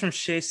assist from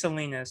Shea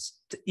Salinas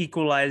to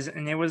equalize,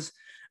 and it was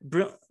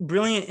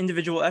brilliant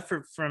individual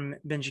effort from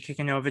Benji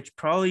Kikanovic,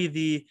 probably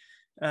the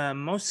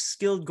most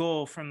skilled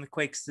goal from the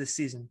Quakes this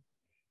season.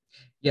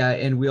 Yeah,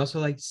 and we also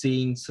like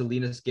seeing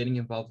Salinas getting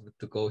involved with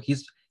the goal.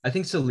 I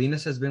think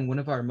Salinas has been one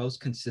of our most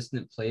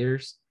consistent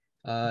players,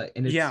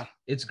 and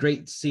it's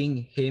great seeing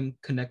him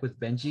connect with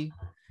Benji.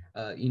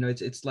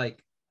 It's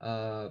like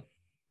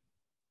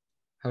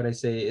how would I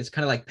say? It's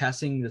kind of like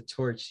passing the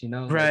torch,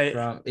 right, like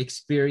from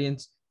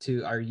experience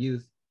to our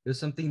youth. It was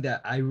something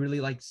that I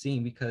really like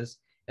seeing because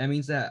that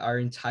means that our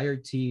entire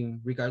team,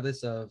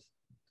 regardless of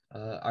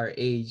our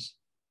age,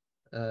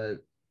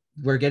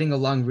 we're getting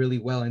along really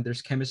well, and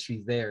there's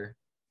chemistry there.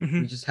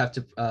 We just have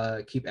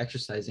to keep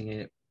exercising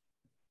it.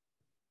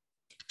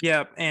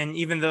 Yeah, and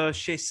even though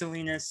Shea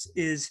Salinas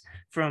is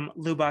from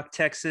Lubbock,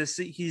 Texas,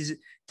 he's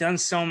done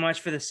so much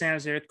for the San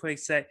Jose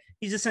Earthquakes that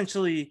he's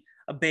essentially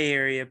a Bay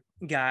Area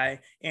guy,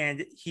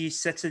 and he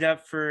sets it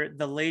up for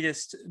the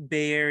latest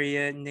Bay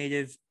Area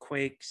native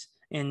Quakes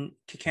in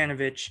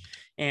Kikanovic.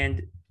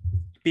 And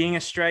being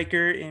a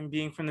striker and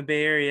being from the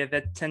Bay Area,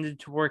 that tended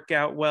to work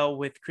out well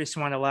with Chris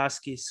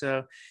Wondolowski.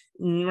 So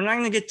we're not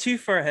going to get too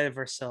far ahead of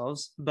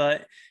ourselves,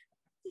 but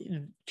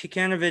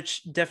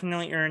Kikanovic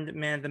definitely earned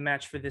man of the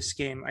match for this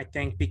game, I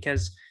think,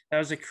 because that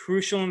was a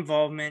crucial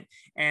involvement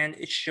and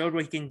it showed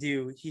what he can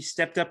do. He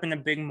stepped up in a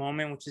big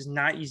moment, which is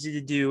not easy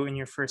to do in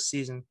your first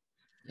season.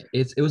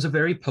 It was a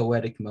very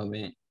poetic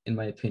moment, in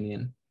my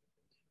opinion.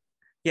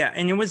 Yeah,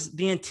 and it was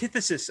the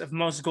antithesis of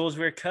most goals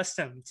we're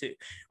accustomed to.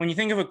 When you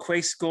think of a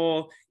Quakes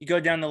goal, you go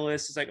down the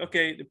list, it's like,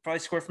 okay, they probably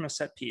score from a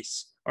set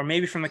piece or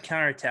maybe from a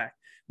counterattack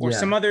or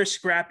some other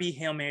scrappy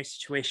Hail Mary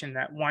situation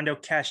that Wondo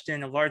cashed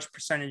in a large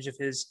percentage of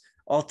his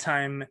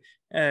all-time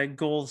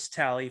goals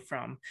tally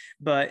from.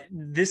 But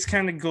this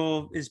kind of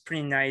goal is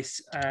pretty nice.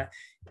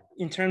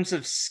 In terms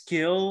of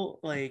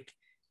skill, like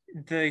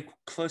the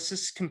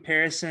closest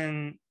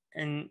comparison,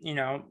 and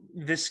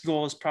this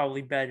goal is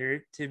probably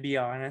better, to be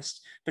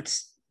honest, but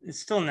it's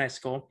still a nice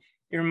goal.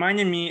 It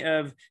reminded me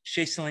of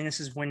Shea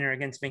Salinas' winner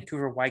against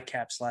Vancouver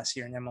Whitecaps last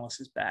year in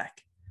MLS's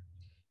back.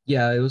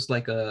 Yeah, it was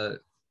like a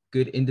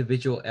good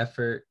individual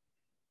effort.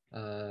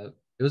 That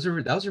was a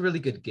really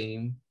good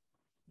game.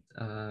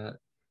 But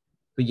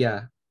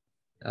yeah,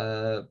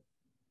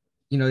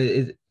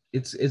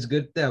 it's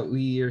good that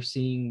we are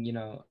seeing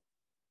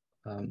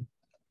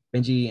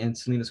Benji and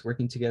Salinas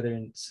working together,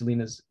 and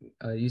Salinas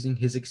using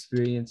his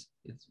experience.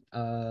 It's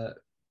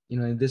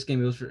in this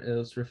game it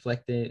was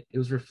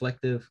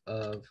reflective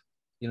of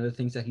the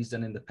things that he's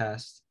done in the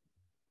past.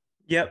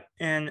 Yep,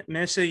 and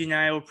Minnesota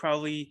United will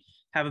probably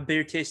have a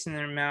bitter taste in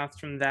their mouth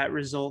from that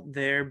result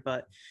there,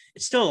 but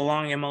it's still a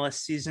long MLS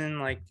season.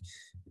 Like,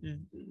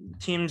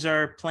 teams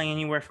are playing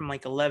anywhere from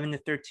like 11 to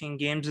 13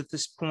 games at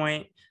this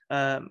point,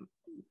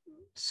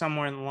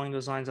 somewhere along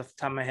those lines off the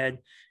top of my head.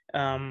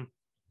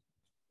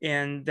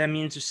 And that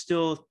means there's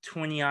still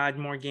 20 odd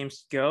more games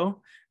to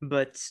go,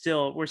 but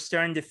still we're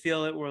starting to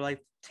feel it. We're like,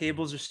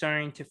 tables are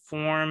starting to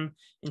form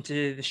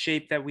into the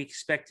shape that we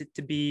expect it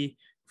to be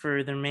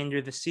for the remainder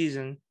of the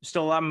season. There's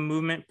still a lot of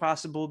movement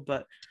possible,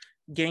 but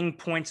getting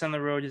points on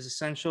the road is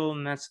essential,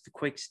 and that's what the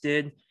Quakes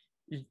did.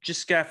 You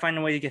just got to find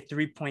a way to get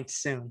 3 points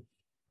soon.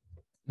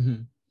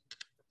 Mm-hmm.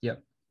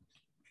 Yep.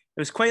 It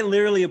was quite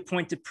literally a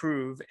point to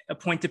prove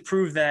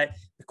that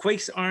the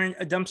Quakes aren't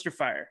a dumpster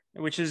fire,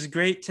 which is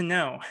great to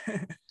know.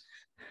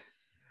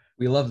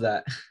 We love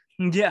that.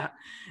 Yeah.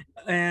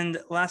 And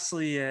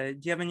lastly, do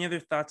you have any other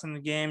thoughts on the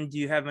game? Do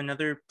you have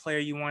another player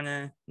you want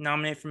to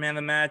nominate for man of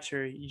the match,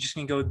 or you just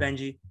going to go with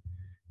Benji?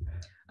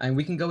 And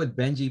we can go with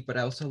Benji, but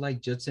I also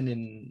like Judson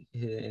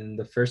in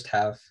the first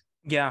half.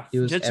 Yeah, he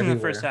was Judson in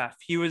the first half.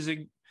 He was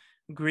a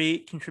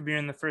great contributor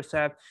in the first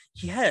half.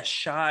 He had a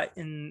shot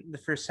in the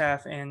first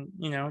half, and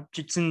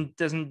Judson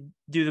doesn't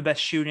do the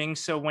best shooting,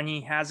 so when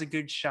he has a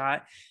good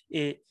shot,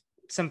 it's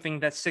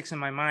something that sticks in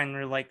my mind.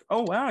 We're like,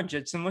 oh wow,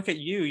 Judson, look at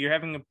you, you're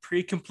having a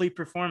pretty complete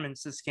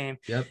performance this game.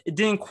 Yep. It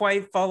didn't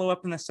quite follow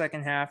up in the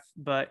second half,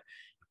 but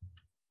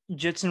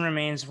Judson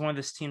remains one of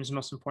this team's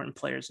most important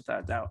players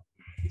without doubt.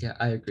 Yeah,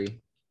 I agree.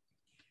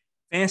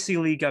 Fantasy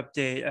League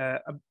update.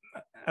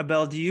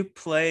 Abel, do you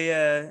play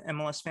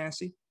MLS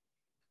Fantasy?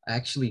 I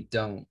actually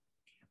don't.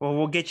 Well,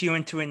 we'll get you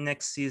into it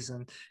next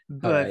season.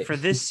 But right. For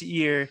this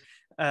year,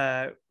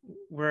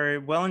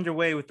 we're well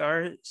underway with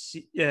our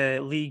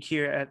league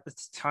here at the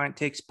Talent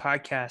Takes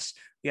podcast.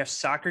 We have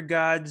Soccer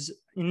Gods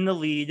in the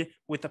lead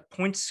with a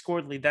points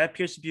scored lead. That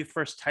appears to be the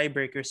first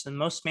tiebreaker. So the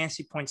most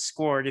fantasy points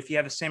scored, if you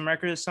have the same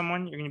record as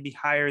someone, you're going to be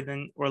higher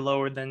than or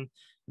lower than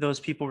those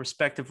people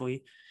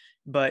respectively.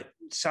 but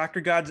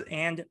Soccer Gods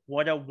and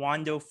What a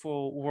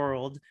Wonderful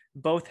World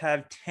both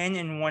have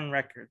 10-1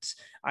 records.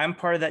 I'm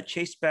part of that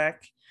chase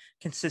back,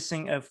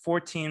 consisting of 4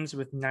 teams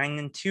with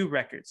 9-2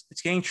 records.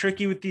 It's getting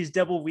tricky with these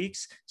double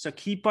weeks, so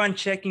keep on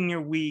checking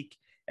your week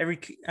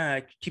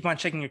keep on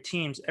checking your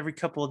teams every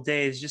couple of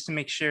days just to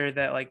make sure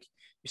that like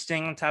you're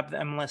staying on top of the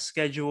MLS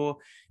schedule.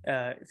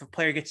 If a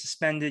player gets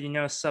suspended,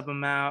 sub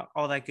them out,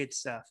 all that good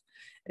stuff.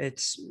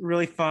 It's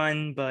really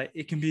fun, but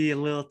it can be a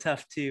little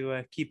tough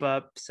to keep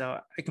up. So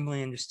I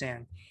completely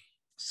understand.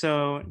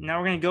 So now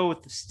we're going to go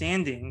with the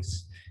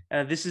standings.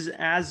 This is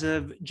as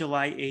of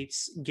July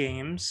 8th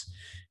games.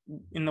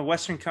 In the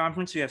Western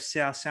Conference, we have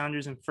Seattle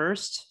Sounders in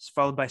first,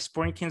 followed by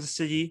Sporting Kansas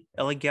City,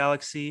 LA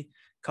Galaxy,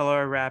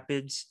 Colorado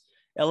Rapids,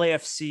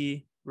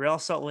 LAFC, Real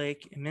Salt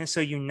Lake, and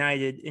Minnesota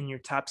United in your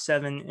top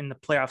 7 in the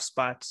playoff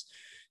spots.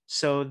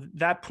 So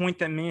that point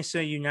that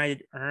Minnesota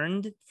United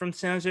earned from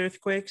San Jose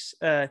Earthquakes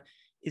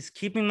is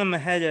keeping them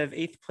ahead of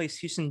 8th place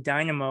Houston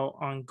Dynamo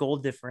on goal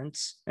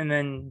difference. And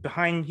then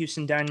behind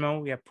Houston Dynamo,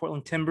 we have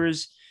Portland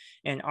Timbers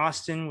and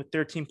Austin with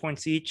 13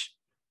 points each.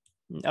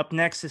 Up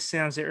next is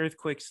San Jose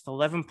Earthquakes with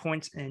 11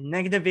 points and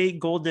 -8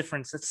 goal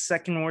difference. That's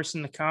second worst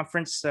in the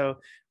conference. So I'm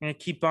going to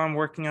keep on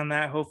working on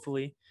that,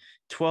 hopefully.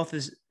 12th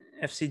is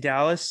FC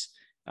Dallas.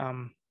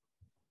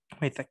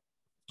 Wait, that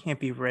can't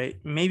be right.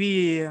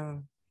 Maybe...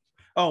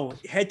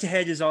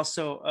 head-to-head is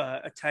also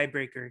a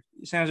tiebreaker.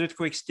 San Jose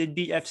Earthquakes did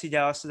beat FC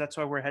Dallas, so that's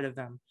why we're ahead of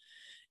them.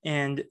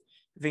 And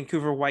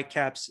Vancouver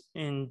Whitecaps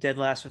in dead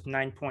last with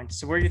 9 points.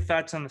 So what are your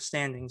thoughts on the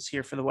standings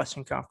here for the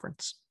Western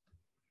Conference?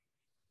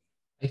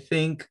 I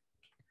think,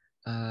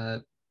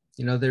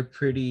 they're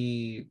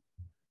pretty,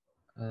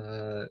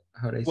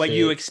 how do I say? What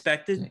you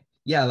expected?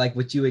 Yeah, like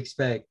what you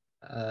expect.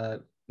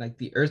 Like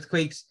the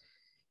Earthquakes,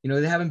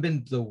 they haven't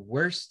been the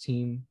worst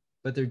team,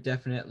 but they're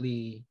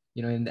definitely,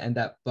 in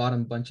that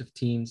bottom bunch of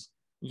teams.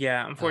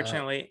 Yeah,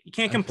 unfortunately. You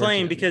can't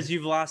complain because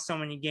you've lost so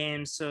many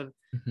games. So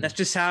that's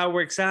just how it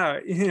works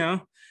out,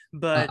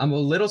 But I'm a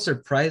little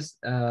surprised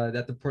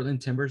that the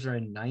Portland Timbers are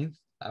in 9th.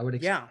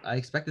 I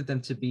expected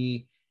them to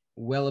be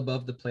well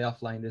above the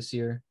playoff line this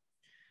year.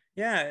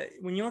 Yeah,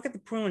 when you look at the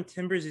Portland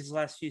Timbers these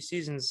last few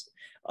seasons,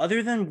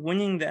 other than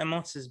winning the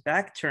MLS's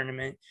back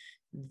tournament,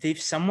 they've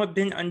somewhat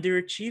been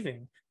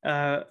underachieving.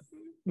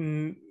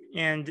 And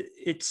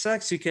it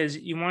sucks because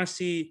you want to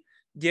see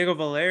Diego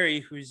Valeri,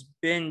 who's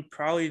been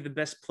probably the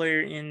best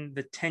player in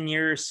the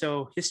 10-year or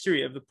so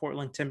history of the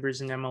Portland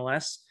Timbers in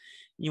MLS.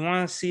 You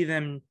want to see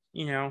them,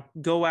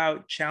 go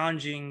out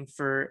challenging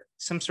for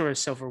some sort of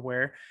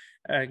silverware,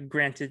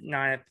 granted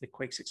not at the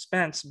Quakes'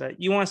 expense,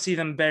 but you want to see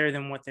them better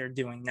than what they're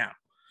doing now.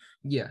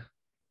 Yeah.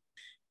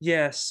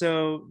 Yeah,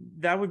 so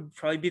that would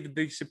probably be the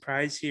big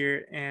surprise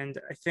here. And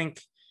I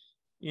think,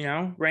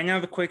 right now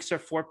the Quakes are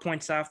 4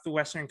 points off the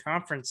Western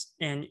Conference,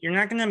 and you're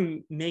not going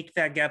to make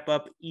that gap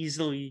up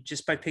easily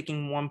just by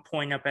picking 1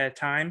 point up at a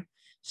time.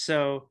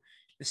 So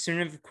the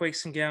sooner the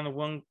Quakes can get on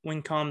the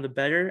win column, the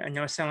better. I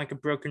know I sound like a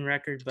broken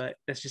record, but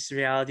that's just the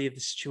reality of the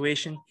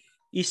situation.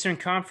 Eastern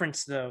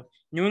Conference, though,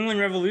 New England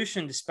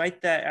Revolution,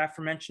 despite that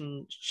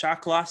aforementioned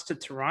shock loss to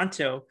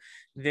Toronto,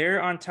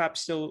 they're on top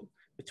still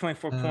with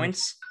 24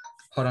 points.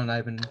 Hold on,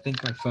 Ivan. I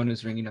think my phone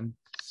is ringing. I'm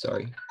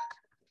sorry.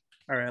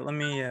 All right, let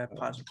me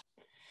pause.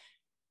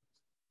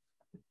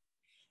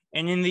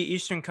 And in the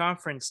Eastern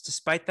Conference,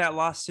 despite that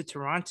loss to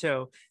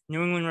Toronto,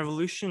 New England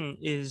Revolution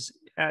is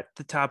at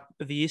the top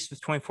of the East with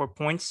 24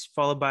 points,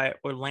 followed by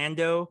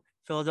Orlando,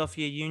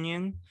 Philadelphia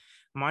Union,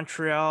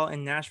 Montreal,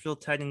 and Nashville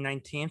tied in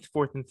 19th,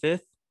 4th, and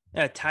 5th.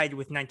 Tied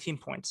with 19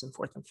 points in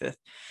 4th and 5th.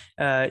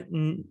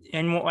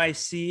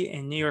 NYC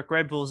and New York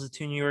Red Bulls, the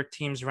 2 New York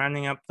teams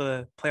rounding up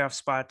the playoff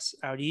spots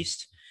out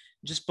east.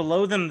 Just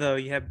below them, though,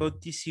 you have both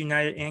DC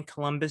United and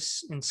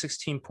Columbus in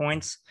 16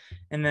 points.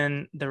 And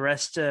then the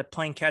rest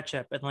playing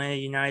catch-up, Atlanta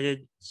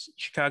United,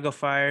 Chicago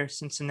Fire,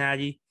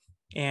 Cincinnati.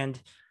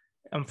 And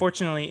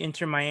unfortunately,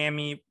 Inter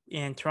Miami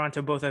and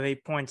Toronto both have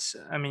 8 points.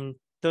 I mean,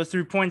 those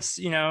 3 points,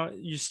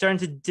 you're starting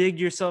to dig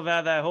yourself out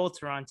of that hole,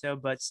 Toronto,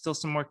 but still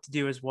some work to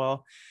do as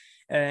well.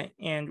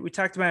 And we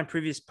talked about in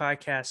previous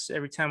podcasts,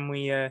 every time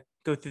we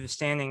go through the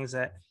standings,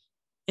 that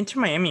Inter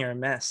Miami are a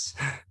mess.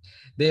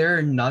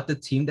 They're not the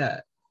team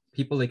that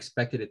people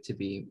expected it to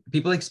be.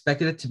 People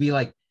expected it to be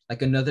like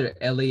another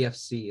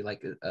LAFC,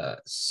 like a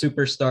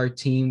superstar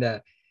team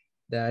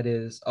that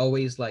is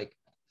always like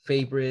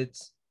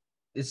favorites.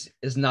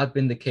 It's not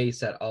been the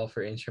case at all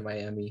for Inter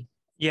Miami.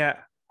 Yeah,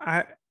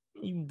 I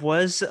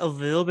was a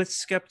little bit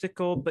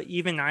skeptical, but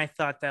even I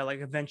thought that like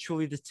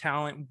eventually the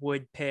talent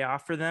would pay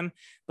off for them.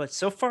 But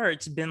so far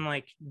it's been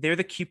like they're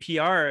the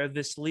QPR of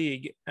this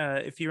league.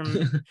 If you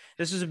remember,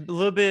 this was a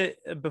little bit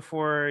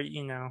before,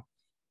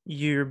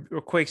 you're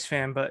a Quakes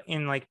fan, but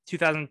in like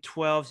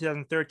 2012,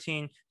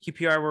 2013,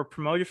 QPR were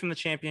promoted from the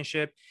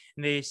championship,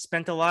 and they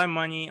spent a lot of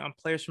money on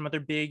players from other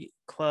big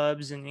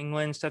clubs in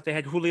England and stuff. They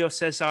had Julio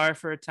Cesar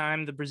for a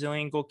time, the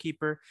Brazilian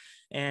goalkeeper,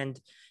 and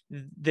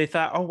they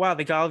thought, oh, wow,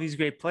 they got all these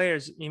great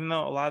players, even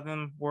though a lot of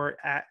them were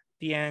at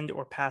the end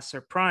or past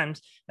their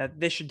primes, that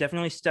they should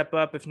definitely step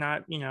up, if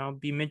not,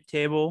 be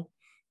mid-table.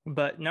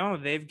 but no,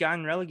 they've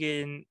gotten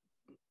relegated. And,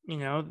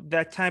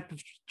 that type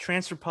of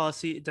transfer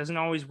policy, it doesn't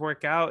always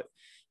work out.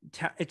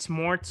 It's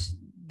more,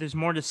 there's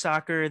more to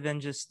soccer than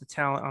just the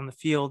talent on the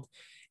field,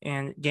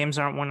 and games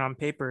aren't won on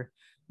paper.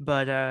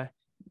 But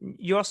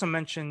you also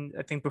mentioned,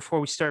 I think, before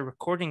we started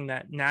recording,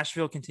 that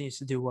Nashville continues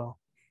to do well.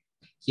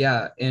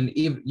 Yeah, and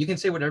even, you can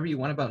say whatever you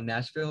want about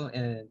Nashville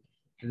and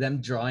them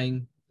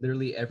drawing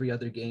literally every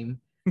other game,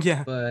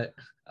 Yeah. but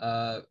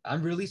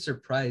I'm really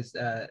surprised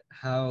at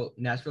how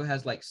Nashville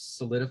has like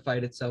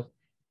solidified itself,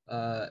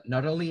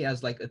 not only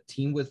as like a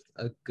team with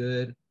a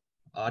good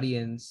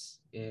audience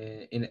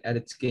in at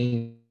its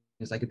games,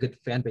 like a good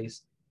fan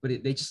base, but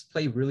they just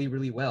play really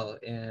really well,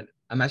 and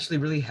I'm actually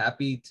really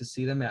happy to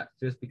see them at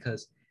fifth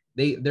because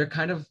they're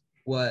kind of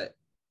what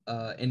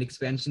an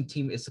expansion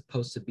team is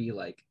supposed to be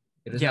like.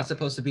 It is not Yeah.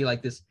 supposed to be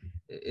like this.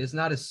 It's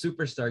not a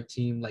superstar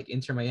team like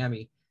Inter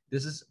Miami.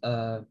 This is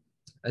a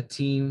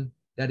team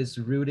that is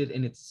rooted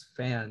in its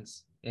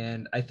fans,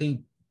 and I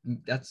think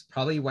that's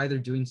probably why they're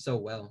doing so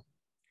well.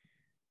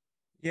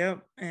 Yeah,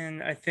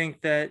 and I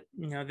think that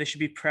they should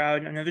be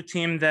proud. Another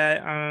team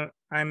that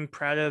I'm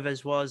proud of,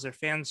 as well as their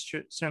fans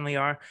certainly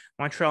are,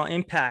 Montreal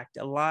Impact.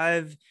 A lot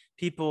of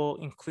people,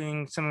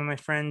 including some of my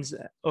friends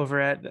over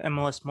at the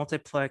MLS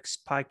Multiplex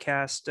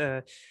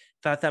podcast,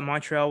 thought that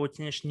Montreal would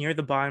finish near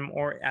the bottom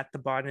or at the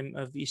bottom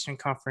of the Eastern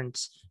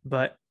Conference,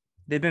 but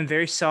they've been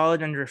very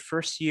solid under a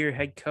first-year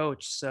head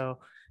coach. So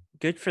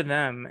good for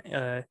them.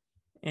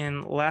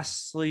 And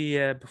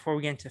lastly, before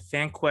we get into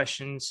fan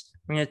questions,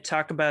 we're going to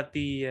talk about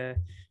the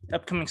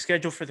upcoming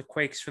schedule for the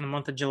Quakes for the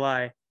month of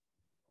July.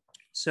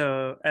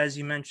 So, as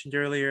you mentioned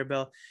earlier,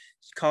 Bill,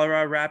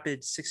 Colorado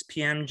Rapids, 6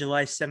 p.m.,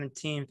 July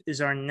 17th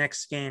is our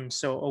next game.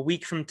 So, a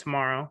week from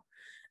tomorrow,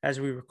 as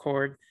we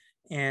record.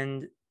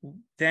 And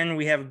then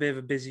we have a bit of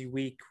a busy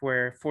week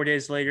where 4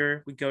 days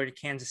later, we go to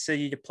Kansas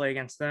City to play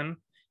against them.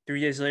 3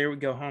 days later, we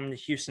go home to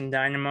Houston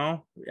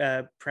Dynamo.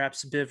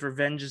 Perhaps a bit of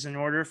revenge is in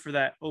order for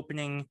that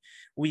opening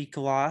week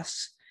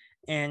loss.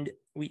 And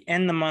we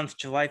end the month,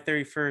 July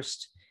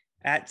 31st,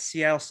 at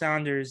Seattle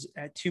Sounders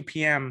at 2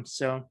 p.m.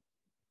 So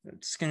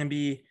it's going to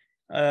be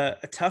a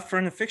tough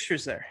run of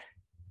fixtures there.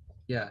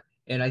 Yeah,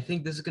 and I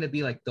think this is going to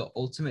be like the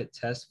ultimate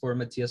test for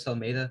Matias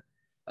Almeida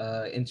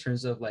in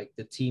terms of like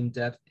the team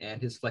depth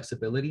and his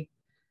flexibility.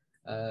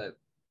 Uh,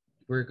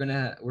 we're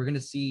gonna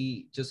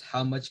see just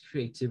how much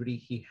creativity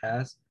he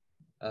has.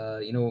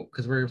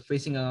 Because we're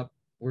facing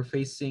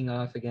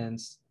off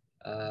against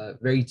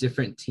very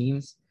different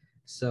teams.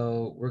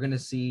 So we're gonna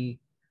see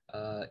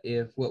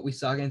if what we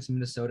saw against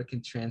Minnesota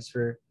can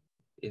transfer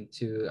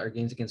into our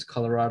games against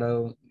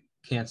Colorado,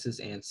 Kansas,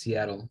 and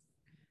Seattle.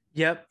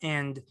 Yep,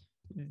 and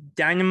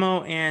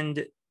Dynamo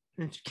and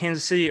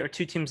Kansas City are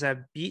two teams that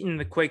have beaten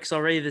the Quakes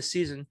already this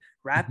season.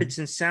 Rapids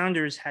and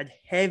Sounders had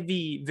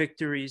heavy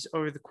victories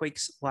over the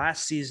Quakes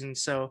last season.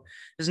 So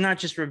this is not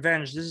just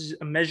revenge. This is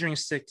a measuring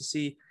stick to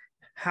see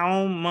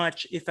how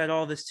much, if at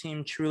all, this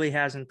team truly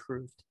has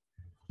improved.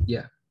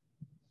 Yeah.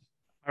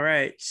 All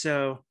right.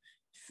 So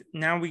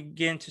now we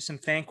get into some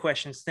fan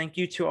questions. Thank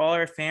you to all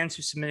our fans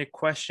who submitted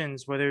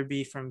questions, whether it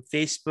be from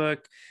Facebook,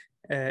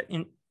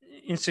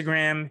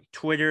 Instagram,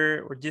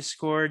 Twitter, or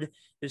Discord.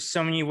 There's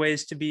so many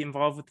ways to be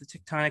involved with the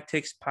Tectonic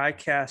Takes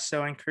podcast.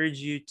 So I encourage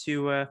you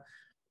to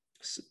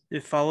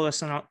follow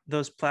us on all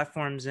those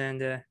platforms,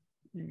 and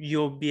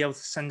you'll be able to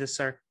send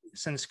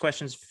us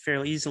questions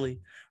fairly easily.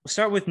 We'll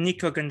start with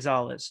Nico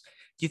Gonzalez.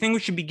 Do you think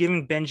we should be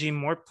giving Benji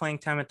more playing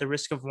time at the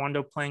risk of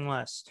Wando playing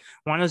less?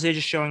 Wando's age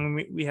is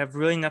showing we have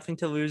really nothing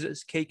to lose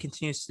as Kate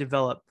continues to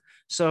develop.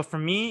 So for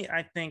me,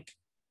 I think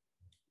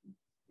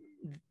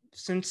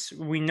since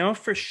we know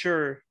for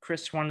sure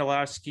Chris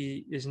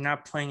Wondolowski is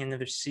not playing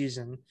another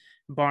season,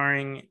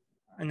 barring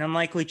an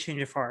unlikely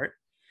change of heart,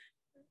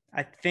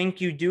 I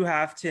think you do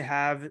have to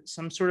have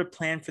some sort of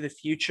plan for the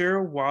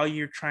future while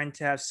you're trying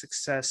to have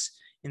success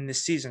in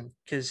this season,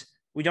 because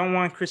we don't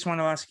want Chris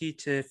Wondolowski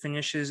to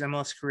finish his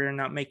MLS career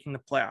not making the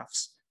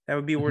playoffs. That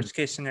would be a worst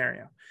case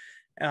scenario.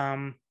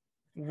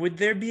 Would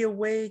there be a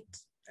way?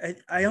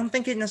 I don't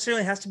think it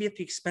necessarily has to be at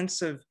the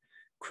expense of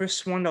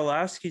Chris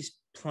Wondolowski's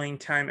playing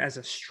time as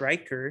a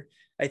striker.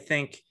 I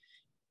think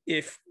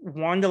if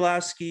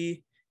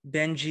Wondolowski,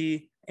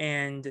 Benji,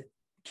 and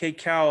Cade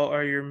Cowell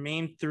are your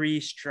main three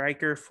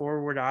striker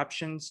forward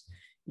options,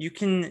 you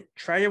can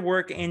try to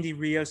work Andy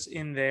Rios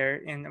in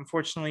there. And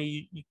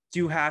unfortunately, you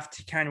do have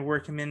to kind of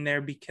work him in there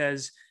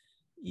because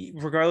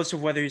regardless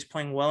of whether he's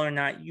playing well or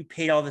not, you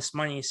paid all this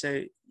money.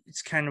 So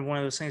it's kind of one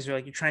of those things where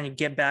like you're trying to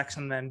get back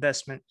some of that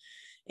investment.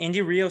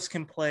 Andy Rios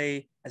can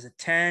play as a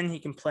 10. He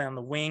can play on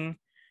the wing.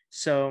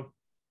 So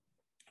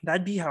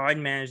that'd be how I'd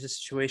manage the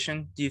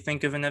situation. Do you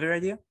think of another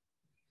idea?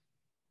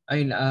 I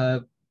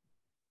mean,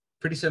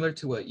 pretty similar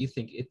to what you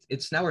think.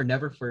 It's now or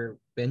never for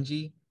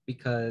Benji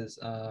because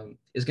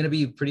it's going to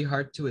be pretty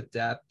hard to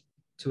adapt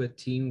to a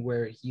team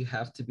where you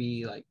have to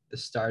be like the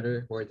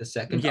starter or the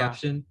second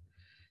option.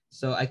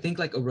 So I think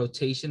like a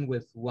rotation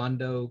with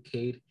Wando,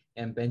 Cade,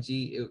 and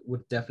Benji, it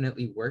would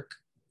definitely work.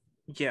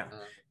 Yeah.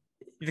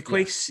 The Yeah.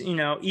 Quakes, you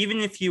know, even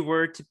if you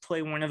were to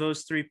play one of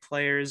those three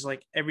players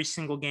like every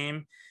single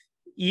game,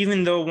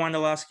 even though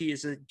Wondolowski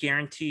is a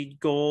guaranteed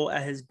goal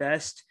at his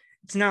best,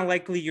 it's not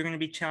likely you're going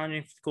to be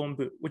challenging for the Golden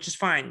Boot, which is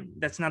fine.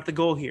 That's not the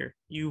goal here.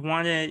 You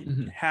want to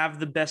Mhm. have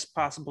the best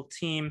possible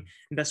team,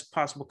 best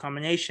possible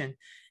combination.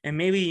 And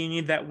maybe you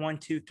need that 1,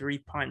 2, 3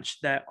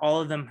 punch that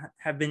all of them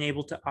have been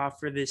able to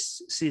offer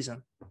this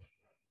season.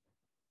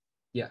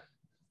 Yeah,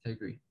 I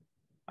agree.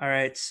 All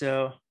right.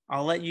 So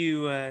I'll let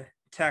you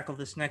tackle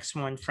this next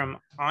one from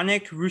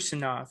Onik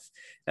Rusinov.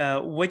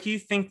 What do you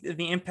think of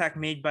the impact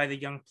made by the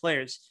young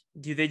players?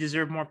 Do they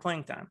deserve more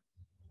playing time?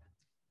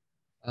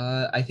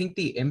 I think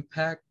the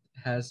impact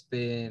has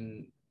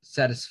been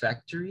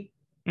satisfactory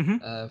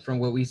Mm-hmm. from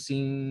what we've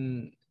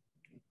seen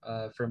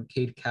from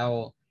Cade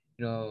Cowell.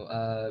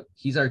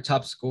 He's our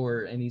top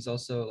scorer, and he's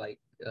also like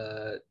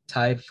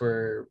tied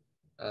for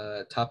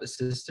top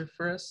assister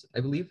for us, I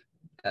believe,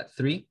 at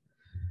 3.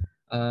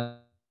 Uh,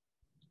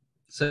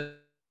 so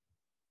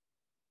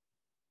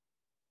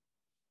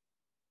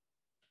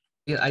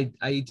yeah,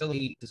 I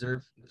totally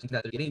deserve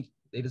that they're getting.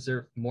 They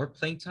deserve more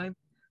playing time.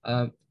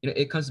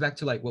 It comes back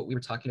to like what we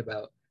were talking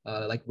about,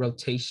 like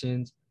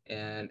rotations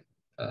and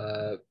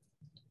uh,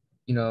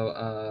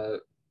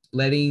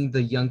 letting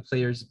the young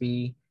players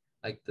be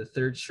like the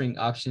third string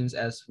options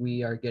as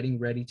we are getting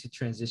ready to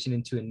transition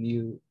into a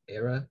new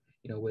era.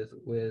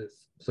 With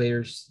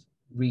players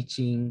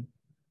reaching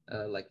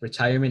like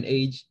retirement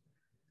age.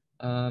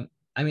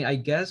 I mean, I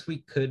guess we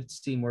could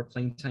see more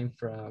playing time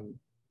from,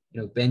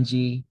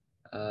 Benji,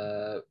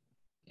 uh,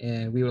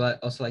 and we would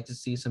also like to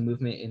see some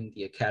movement in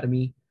the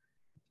academy.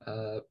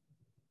 Uh,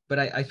 but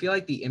I feel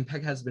like the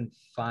impact has been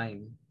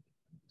fine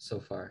so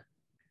far.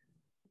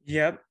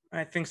 Yep,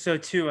 I think so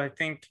too. I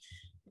think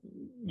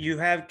you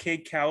have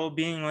Cade Cowell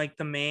being like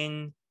the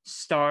main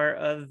star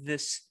of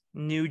this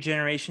new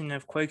generation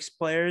of Quakes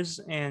players,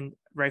 and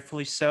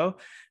rightfully so.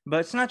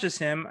 But it's not just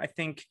him. I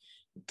think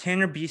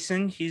Tanner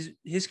Beeson,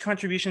 his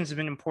contributions have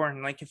been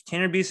important. Like if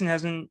Tanner Beeson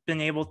hasn't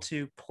been able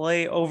to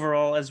play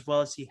overall as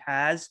well as he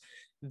has,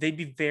 they'd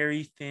be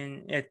very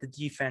thin at the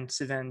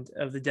defensive end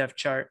of the depth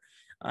chart.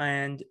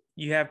 And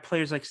you have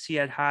players like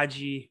Siad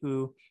Haji,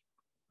 who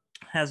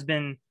has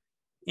been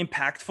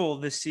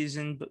impactful this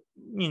season, but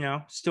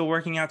still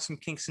working out some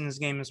kinks in his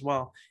game as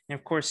well. And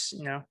of course,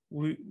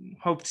 we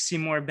hope to see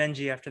more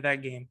Benji after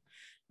that game.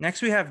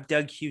 Next, we have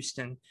Doug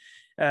Houston.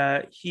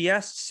 He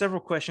asked several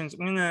questions.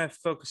 I'm going to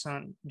focus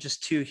on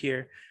just two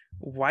here.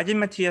 Why did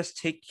Matias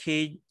take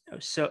Cade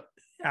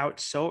out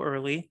so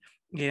early?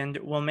 And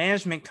will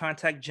management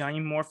contact Johnny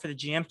Moore for the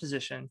GM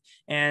position?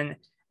 And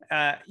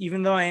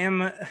even though I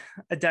am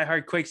a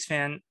diehard Quakes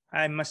fan,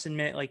 I must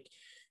admit, like,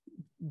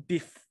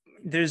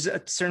 there's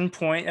a certain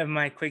point of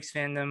my Quakes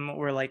fandom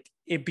where like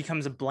it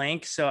becomes a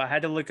blank. So I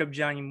had to look up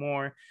Johnny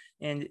Moore,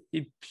 and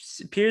it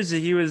appears that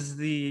he was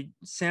the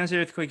San Jose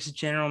Earthquakes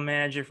general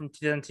manager from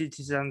 2002 to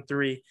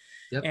 2003.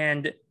 Yep.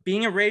 And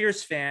being a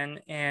Raiders fan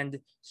and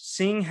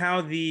seeing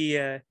how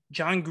the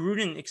John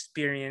Gruden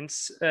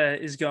experience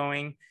is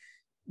going,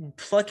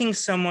 plucking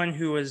someone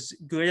who was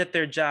good at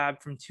their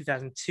job from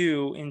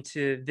 2002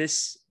 into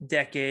this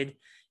decade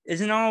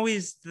isn't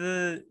always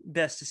the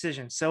best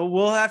decision. So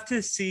we'll have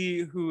to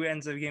see who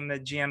ends up getting the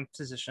GM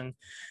position.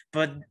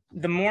 But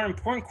the more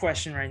important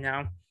question right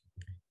now,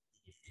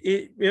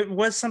 it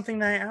was something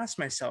that I asked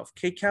myself.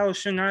 Cade Cowell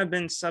should not have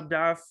been subbed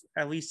off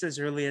at least as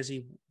early as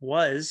he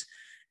was.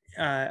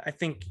 I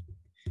think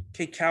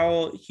Cade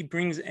Cowell, he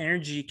brings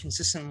energy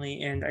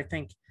consistently, and I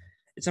think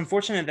it's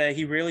unfortunate that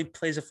he rarely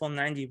plays a full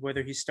 90,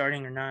 whether he's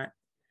starting or not.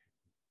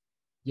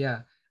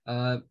 Yeah.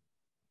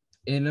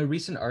 In a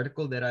recent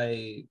article that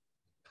I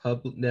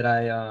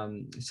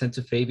sent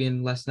to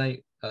Fabian last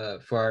night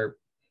for our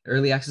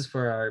early access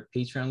for our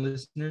Patreon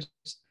listeners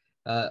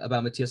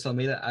about Matias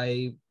Almeida,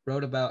 I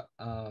wrote about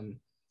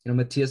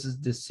Matias's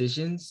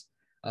decisions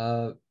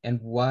and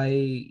why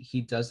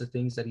he does the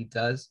things that he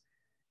does.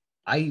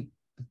 I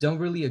don't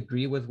really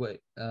agree with what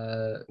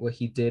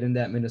he did in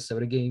that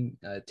Minnesota game,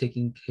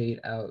 taking Cade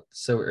out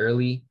so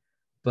early,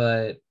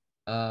 but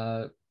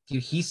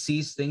he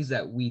sees things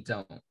that we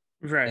don't,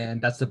 Right.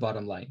 and that's the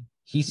bottom line.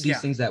 He sees Yeah.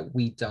 things that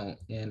we don't,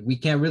 and we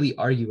can't really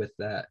argue with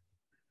that.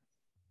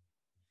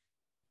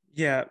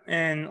 Yeah.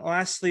 And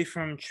lastly,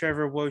 from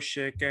Trevor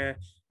Wojcik,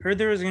 heard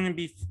there was going to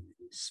be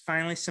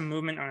finally some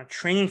movement on a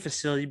training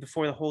facility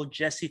before the whole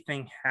Jesse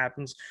thing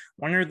happens.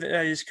 Wonder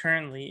that is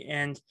currently.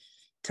 And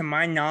to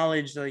my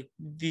knowledge, like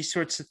these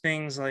sorts of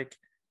things, like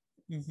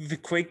the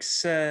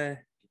Quakes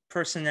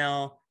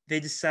personnel, they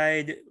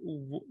decide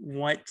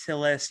what to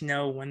let us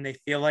know when they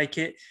feel like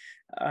it.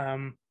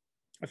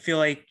 I feel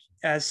like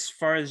as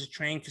far as the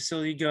training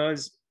facility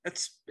goes,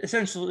 that's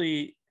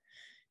essentially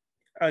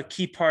a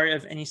key part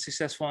of any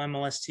successful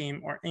MLS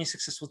team or any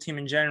successful team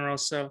in general.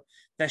 So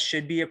that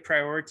should be a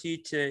priority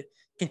to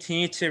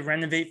continue to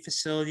renovate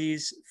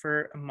facilities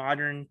for a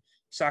modern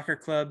soccer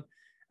club.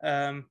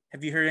 Have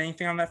you heard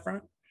anything on that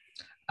front?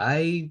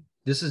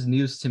 This is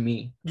news to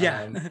me.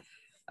 Yeah.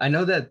 I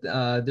know that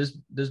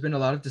there's been a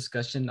lot of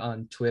discussion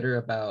on Twitter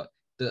about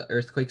the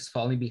Earthquakes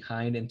falling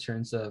behind in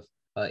terms of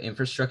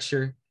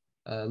infrastructure.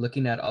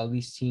 Looking at all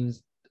these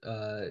teams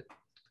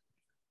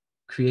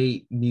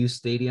create new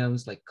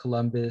stadiums like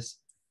Columbus,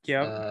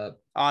 Yep. uh,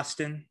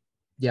 Austin.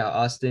 yeah,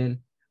 Austin.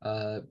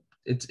 Uh,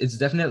 it's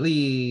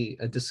definitely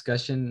a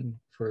discussion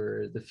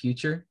for the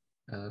future,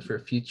 for a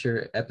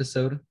future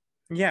episode.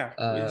 Yeah,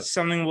 Uh, it's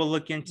something we'll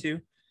look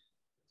into.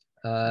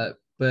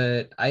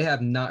 but I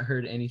have not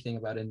heard anything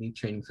about a new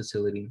training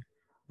facility.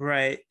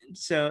 Right.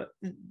 So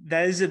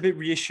that is a bit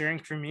reassuring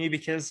for me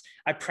because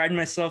I pride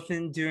myself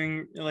in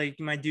doing like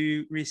my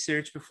due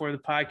research before the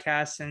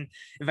podcast. And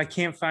if I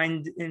can't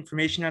find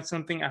information on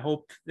something, I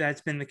hope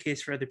that's been the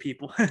case for other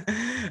people.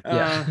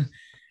 Yeah,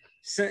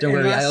 So don't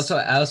and worry. last,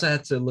 I also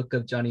had to look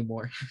up Johnny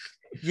Moore.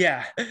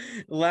 yeah.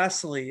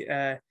 Lastly,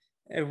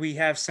 we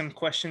have some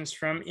questions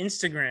from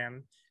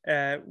Instagram.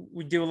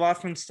 We do a lot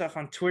of fun stuff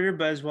on Twitter,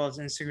 but as well as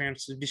Instagram.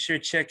 So be sure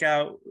to check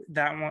out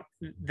that one,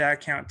 that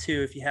account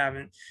too, if you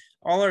haven't.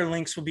 All our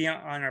links will be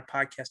on our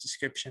podcast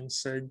description,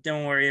 so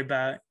don't worry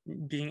about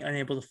being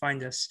unable to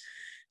find us.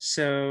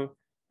 So,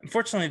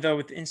 unfortunately, though,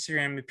 with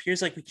Instagram, it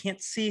appears like we can't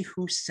see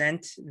who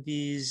sent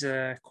these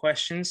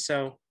questions.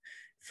 So,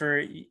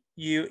 for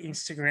you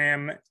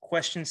Instagram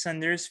question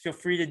senders, feel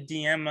free to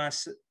DM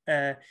us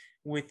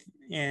with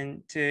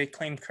and to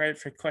claim credit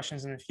for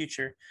questions in the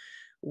future.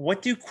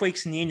 What do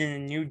Quakes need in a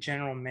new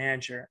general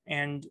manager?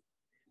 And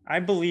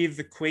I believe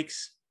the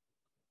Quakes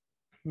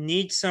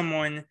need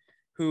someone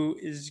who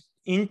is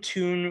in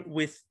tune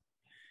with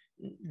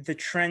the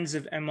trends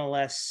of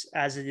MLS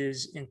as it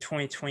is in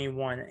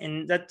 2021.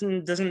 And that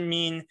doesn't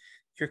mean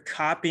you're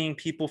copying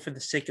people for the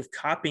sake of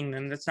copying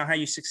them. That's not how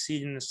you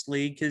succeed in this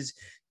league, because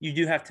you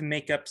do have to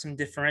make up some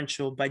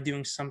differential by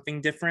doing something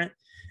different.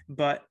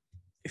 But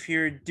if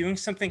you're doing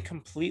something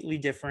completely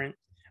different,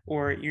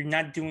 or you're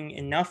not doing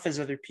enough as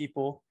other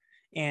people,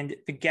 and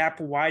the gap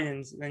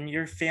widens, then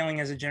you're failing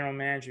as a general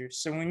manager.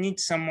 So we need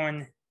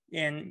someone,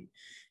 and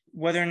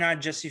whether or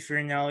not Jesse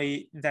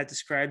Farinelli, that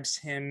describes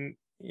him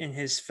in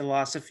his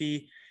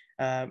philosophy,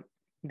 uh,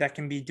 that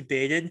can be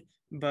debated,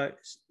 but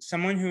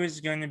someone who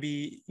is going to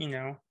be,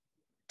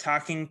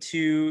 talking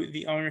to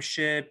the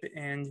ownership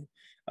and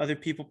other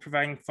people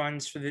providing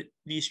funds for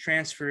these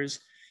transfers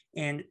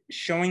and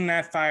showing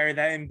that fire,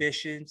 that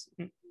ambition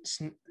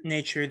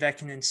nature that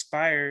can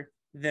inspire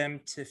them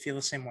to feel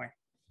the same way.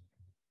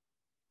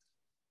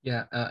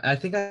 Yeah, I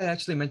think I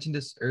actually mentioned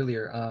this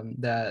earlier,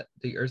 that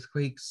the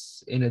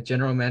Earthquakes in a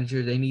general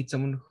manager, they need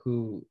someone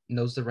who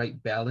knows the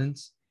right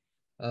balance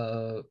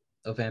of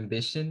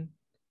ambition.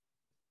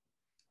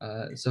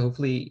 So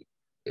hopefully,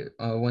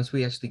 once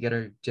we actually get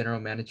our general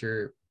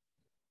manager,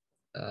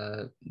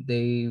 uh,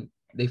 they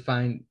they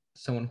find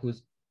someone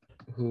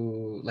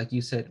who, like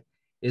you said,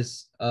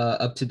 is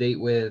up to date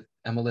with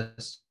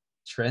MLS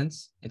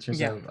trends in terms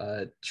Yeah.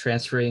 of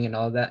transferring and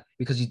all of that,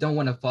 because you don't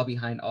want to fall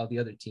behind all the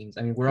other teams.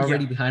 I mean, we're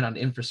already Yeah. behind on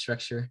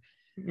infrastructure.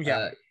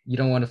 Yeah. You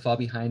don't want to fall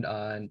behind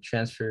on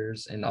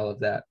transfers and all of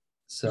that.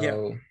 Yeah.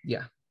 So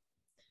yeah.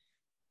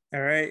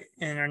 All right.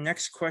 And our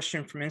next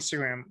question from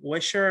Instagram: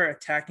 what should our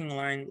attacking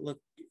line look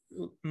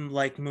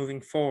like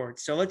moving forward?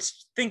 So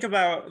let's think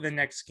about the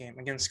next game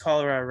against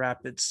Colorado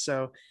Rapids.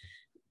 So,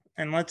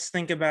 and let's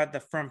think about the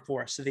front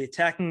four. So the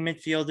attacking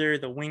midfielder,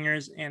 the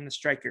wingers, and the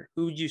striker.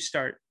 Who would you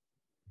start?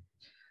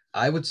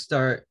 I would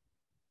start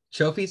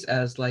Trophies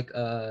as like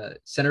a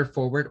center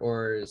forward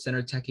or center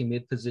attacking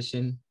mid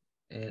position.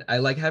 And I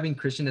like having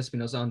Christian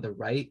Espinoza on the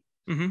right.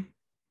 Mm-hmm.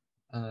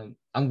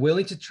 I'm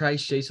willing to try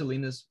Shea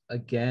Salinas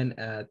again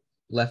at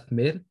left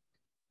mid,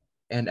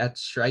 and at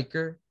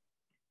striker.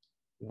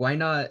 Why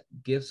not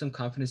give some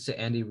confidence to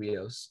Andy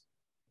Rios?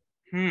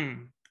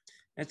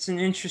 That's that's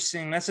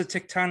a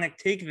tectonic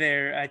take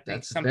there. I think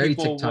That's a some very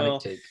people tectonic will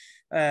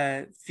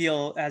take.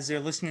 feel as they're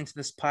listening to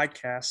this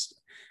podcast.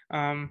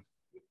 Um,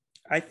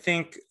 I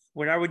think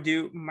what I would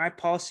do, my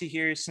policy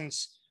here,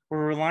 since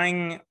we're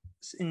relying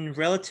in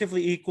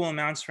relatively equal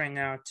amounts right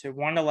now to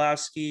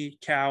Wondolowski,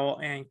 Cowell,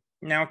 and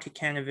now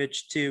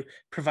Kikanovic to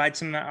provide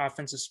some of that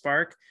offensive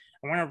spark,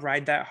 I want to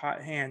ride that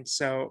hot hand.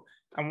 So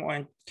I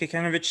want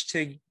Kikanovic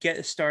to get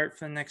a start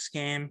for the next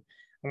game.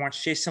 I want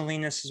Shea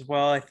Salinas as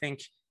well. I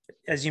think,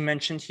 as you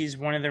mentioned, he's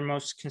one of their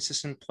most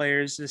consistent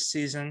players this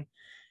season.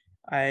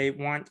 I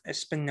want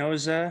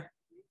Espinoza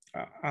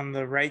on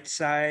the right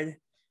side.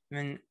 And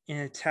then in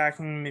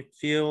attacking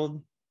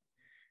midfield,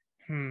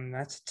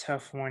 that's a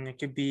tough one. It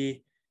could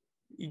be,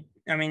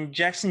 I mean,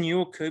 Jackson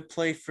Ewell could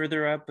play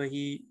further up, but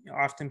he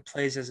often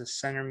plays as a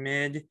center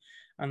mid,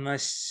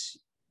 unless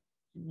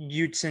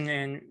Utzon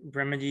and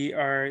Remedy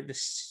are the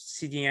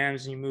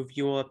CDMs and you move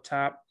Ewell up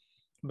top.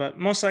 But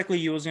most likely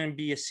Ewell's going to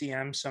be a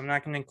CM, so I'm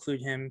not going to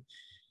include him.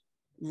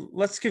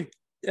 Let's give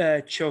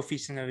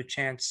Chofis another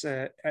chance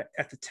at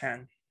the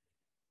 10.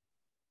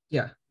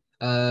 Yeah.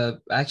 I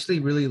actually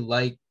really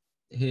like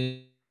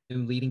him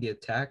leading the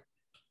attack.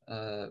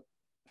 Uh,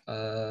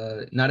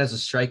 not as a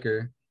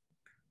striker,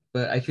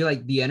 but I feel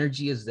like the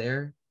energy is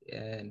there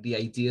and the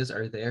ideas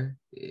are there.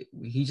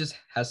 He just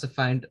has to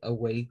find a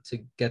way to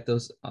get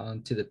those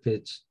onto the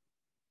pitch.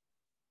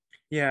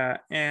 Yeah,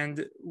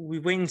 and we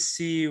wait and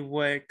see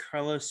what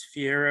Carlos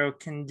Fierro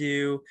can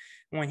do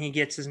when he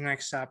gets his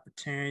next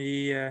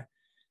opportunity.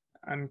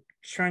 I'm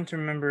trying to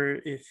remember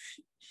if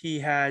he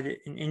had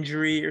an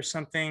injury or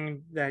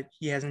something that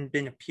he hasn't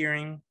been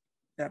appearing.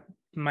 That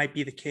might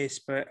be the case,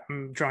 but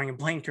I'm drawing a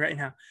blank right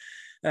now.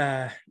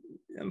 Uh,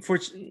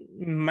 Unfortunately,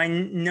 my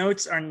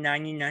notes are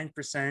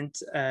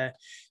 99%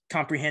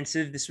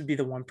 comprehensive. This would be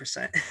the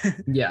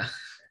 1%. Yeah.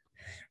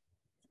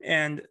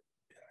 And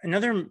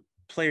another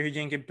player who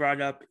didn't get brought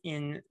up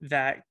in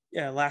that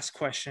last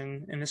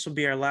question, and this will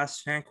be our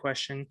last fan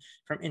question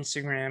from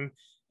Instagram.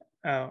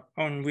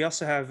 And we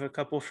also have a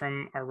couple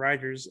from our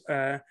writers,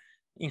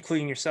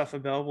 including yourself,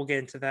 Abel. We'll get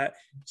into that.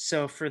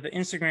 So for the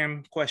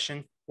Instagram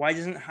question, why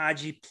doesn't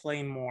Haji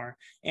play more?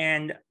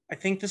 And I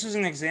think this is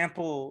an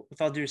example,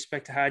 with all due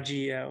respect to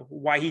Haji,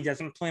 why he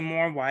doesn't play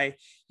more, why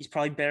he's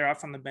probably better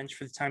off on the bench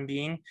for the time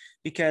being,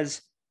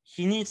 because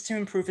he needs to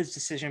improve his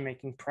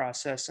decision-making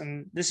process.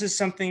 And this is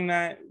something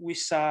that we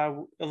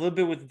saw a little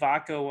bit with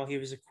Vaca while he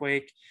was a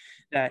Quake,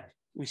 that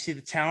we see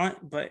the talent,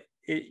 but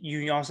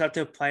you also have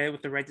to apply it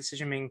with the right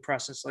decision-making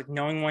process, like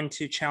knowing when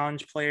to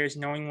challenge players,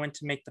 knowing when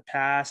to make the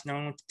pass,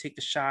 knowing when to take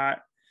the shot.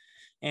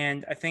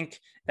 And I think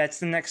that's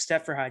the next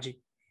step for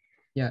Haji.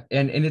 Yeah,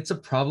 and it's a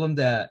problem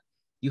that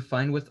you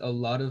find with a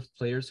lot of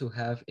players who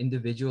have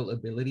individual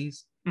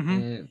abilities Mm-hmm.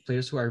 and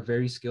players who are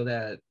very skilled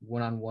at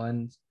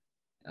one-on-ones.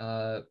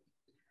 Uh,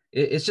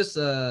 it's just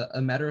a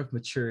matter of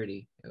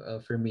maturity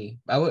for me.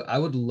 I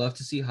would love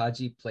to see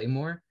Haji play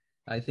more.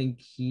 I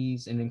think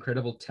he's an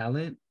incredible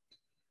talent,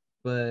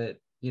 but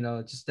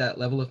just that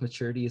level of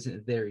maturity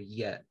isn't there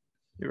yet.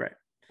 You're right.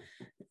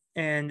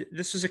 And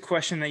this was a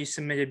question that you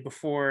submitted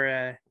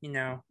before,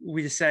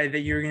 we decided that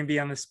you were going to be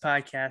on this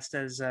podcast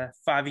as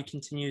Favi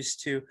continues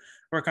to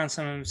work on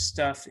some of his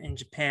stuff in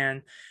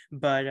Japan.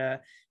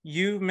 But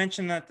you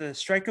mentioned that the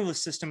strikerless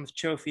system with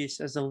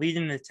Chofis as a lead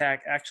in the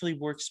attack actually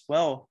works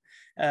well.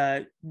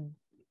 Uh,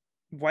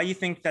 why do you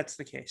think that's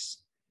the case?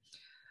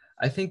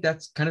 I think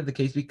that's kind of the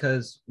case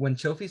because when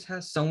Chofis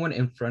has someone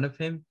in front of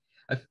him,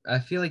 I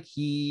feel like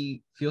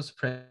he feels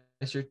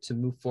pressure to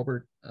move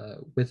forward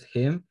with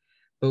him.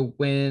 But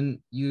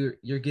when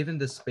you're given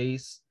the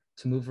space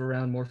to move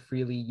around more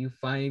freely, you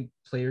find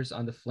players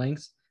on the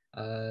flanks.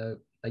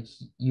 Like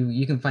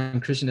you can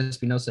find Christian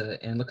Espinosa,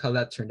 and look how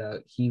that turned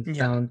out. He Yeah.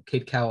 found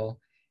Cade Cowell.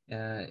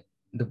 The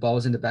ball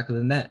was in the back of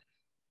the net.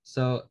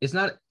 So it's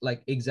not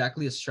like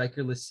exactly a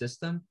strikerless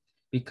system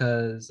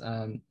because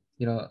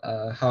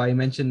how I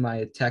mentioned my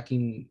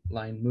attacking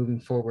line moving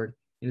forward.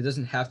 It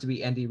doesn't have to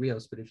be Andy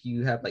Rios, but if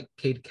you have like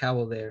Cade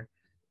Cowell there,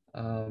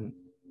 and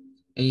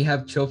you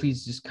have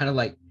Chofis just kind of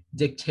like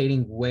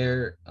dictating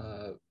where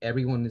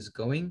everyone is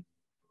going,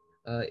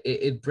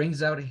 it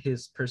brings out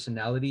his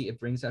personality, it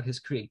brings out his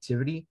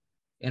creativity,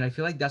 and I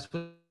feel like that's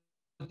what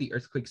the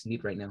Earthquakes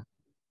need right now.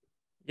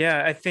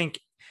 Yeah, I think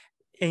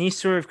any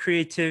sort of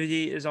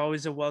creativity is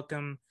always a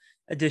welcome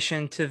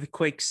addition to the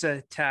Quakes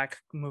attack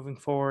moving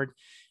forward.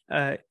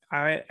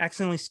 I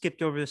accidentally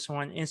skipped over this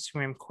one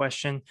Instagram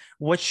question.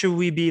 What should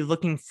we be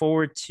looking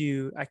forward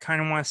to? I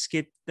kind of want to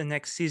skip the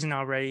next season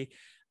already.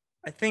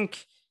 I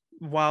think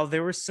while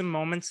there were some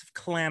moments of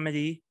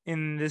calamity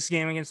in this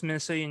game against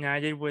Minnesota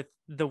United with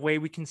the way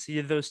we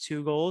conceded those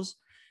 2 goals,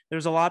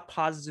 there's a lot of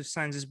positive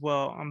signs as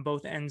well on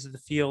both ends of the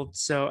field.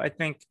 So I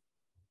think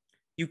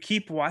you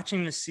keep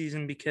watching this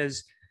season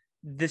because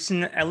this,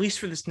 at least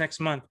for this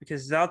next month,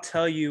 because they'll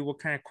tell you what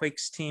kind of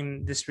Quakes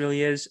team this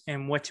really is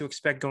and what to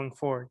expect going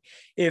forward.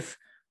 If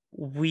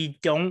we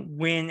don't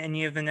win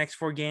any of the next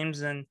 4 games,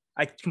 then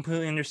I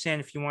completely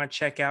understand if you want to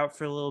check out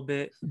for a little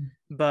bit.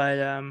 But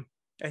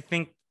I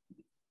think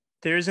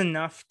there's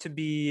enough to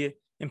be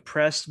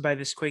impressed by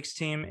this Quakes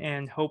team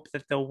and hope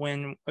that they'll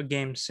win a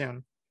game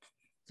soon.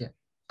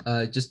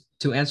 Yeah. Just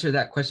to answer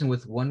that question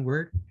with one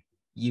word,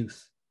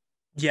 youth.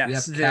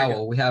 Yes, we have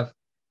Cowell, we have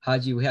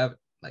Haji, we have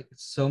like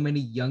so many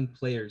young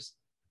players.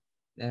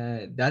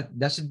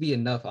 That should be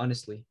enough,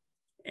 honestly.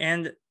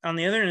 And on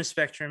the other end of the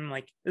spectrum,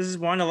 like this is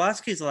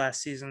Wondolowski's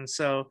last season.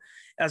 So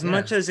as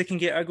much as it can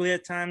get ugly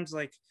at times,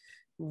 like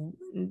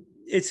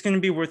it's going to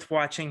be worth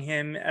watching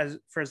him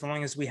for as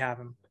long as we have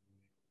him.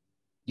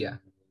 Yeah.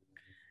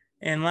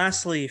 And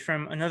lastly,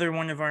 from another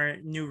one of our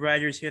new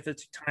writers here at the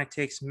Tectonic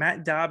Takes,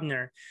 Matt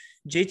Dobner.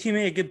 JT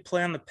made a good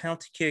play on the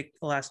penalty kick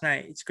last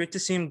night. It's great to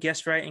see him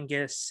guess right and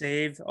get a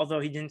save, although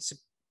he didn't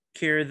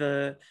secure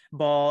the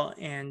ball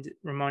and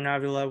Ramon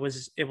Avila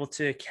was able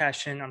to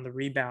cash in on the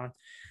rebound.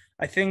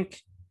 I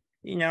think,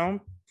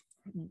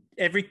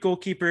 every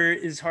goalkeeper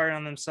is hard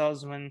on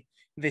themselves when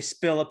they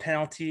spill a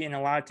penalty and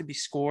allow it to be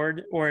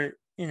scored, or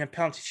in a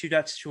penalty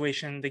shootout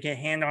situation, they get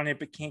a hand on it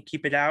but can't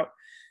keep it out.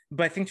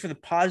 But I think for the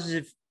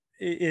positive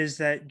is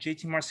that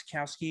JT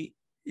Marsikowski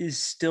is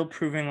still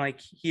proving like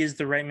he is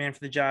the right man for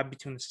the job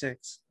between the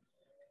sticks.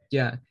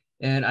 Yeah.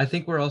 And I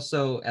think we're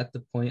also at the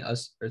point,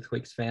 us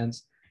Earthquakes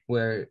fans,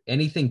 where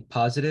anything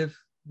positive,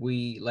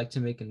 we like to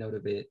make a note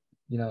of it.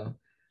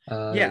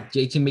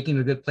 JT making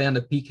a good play on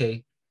the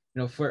PK,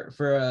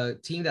 for a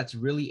team that's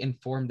really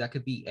informed, that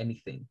could be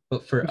anything.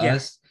 But for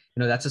us,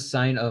 that's a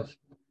sign of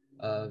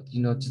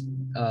just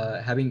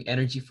having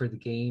energy for the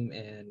game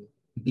and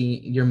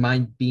being your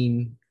mind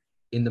being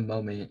in the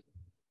moment.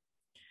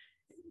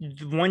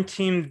 One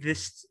team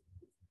this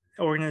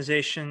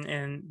organization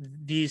and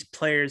these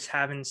players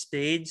have in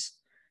spades,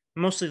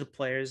 mostly the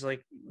players,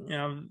 like,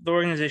 the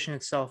organization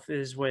itself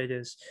is what it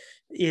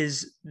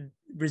is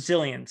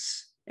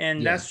resilience.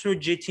 And Yeah. that's what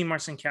JT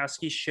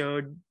Marcinkowski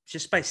showed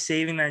just by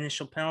saving that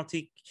initial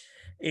penalty.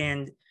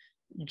 And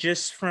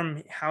just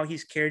from how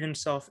he's carried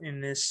himself in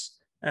this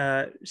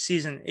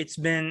season, it's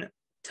been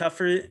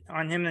tougher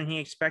on him than he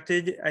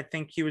expected. I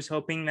think he was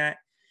hoping that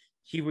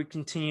he would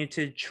continue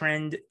to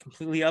trend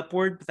completely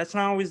upward, but that's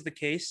not always the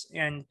case.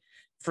 And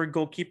for a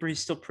goalkeeper, he's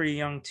still pretty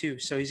young too,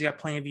 so he's got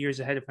plenty of years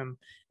ahead of him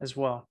as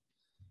well.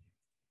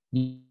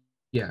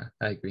 Yeah,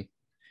 I agree.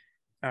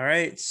 All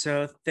right,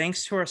 so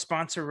thanks to our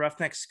sponsor,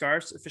 Roughneck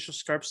Scarves, official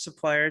scarf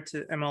supplier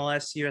to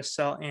MLS,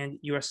 USL, and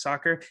US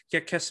Soccer.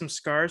 Get custom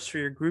scarves for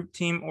your group,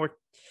 team, or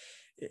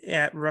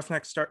at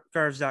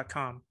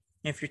roughneckscarves.com.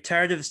 If you're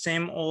tired of the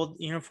same old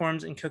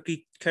uniforms and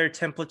cookie cutter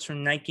templates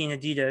from Nike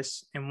and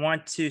Adidas and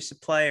want to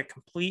supply a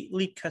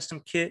completely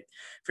custom kit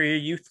for your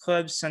youth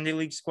club, Sunday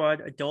league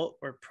squad, adult,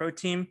 or pro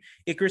team,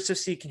 Icarus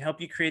FC can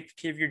help you create the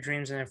kit of your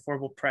dreams at an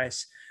affordable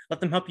price. Let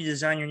them help you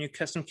design your new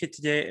custom kit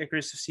today at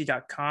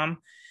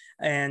icarusfc.com.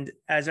 And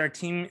as our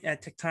team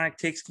at Tectonic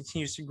Takes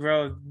continues to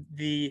grow,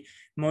 the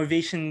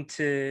motivation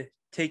to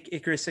take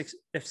Icarus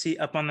FC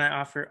up on that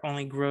offer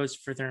only grows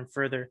further and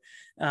further.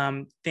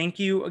 Thank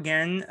you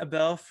again,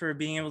 Abel, for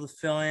being able to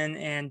fill in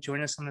and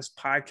join us on this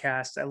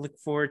podcast. I look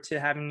forward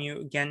to having you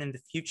again in the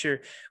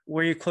future.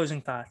 What are your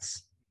closing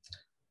thoughts?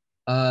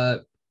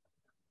 The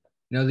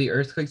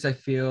Earthquakes, I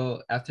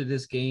feel after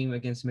this game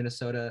against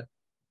Minnesota,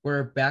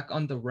 we're back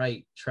on the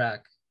right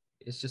track.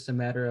 It's just a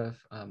matter of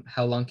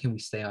how long can we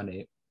stay on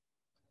it.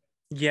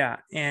 Yeah,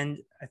 and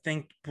I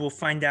think we'll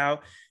find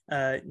out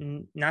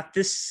not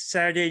this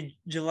Saturday,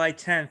 July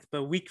 10th, but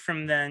a week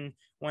from then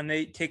when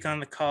they take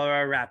on the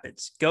Colorado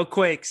Rapids. Go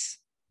Quakes!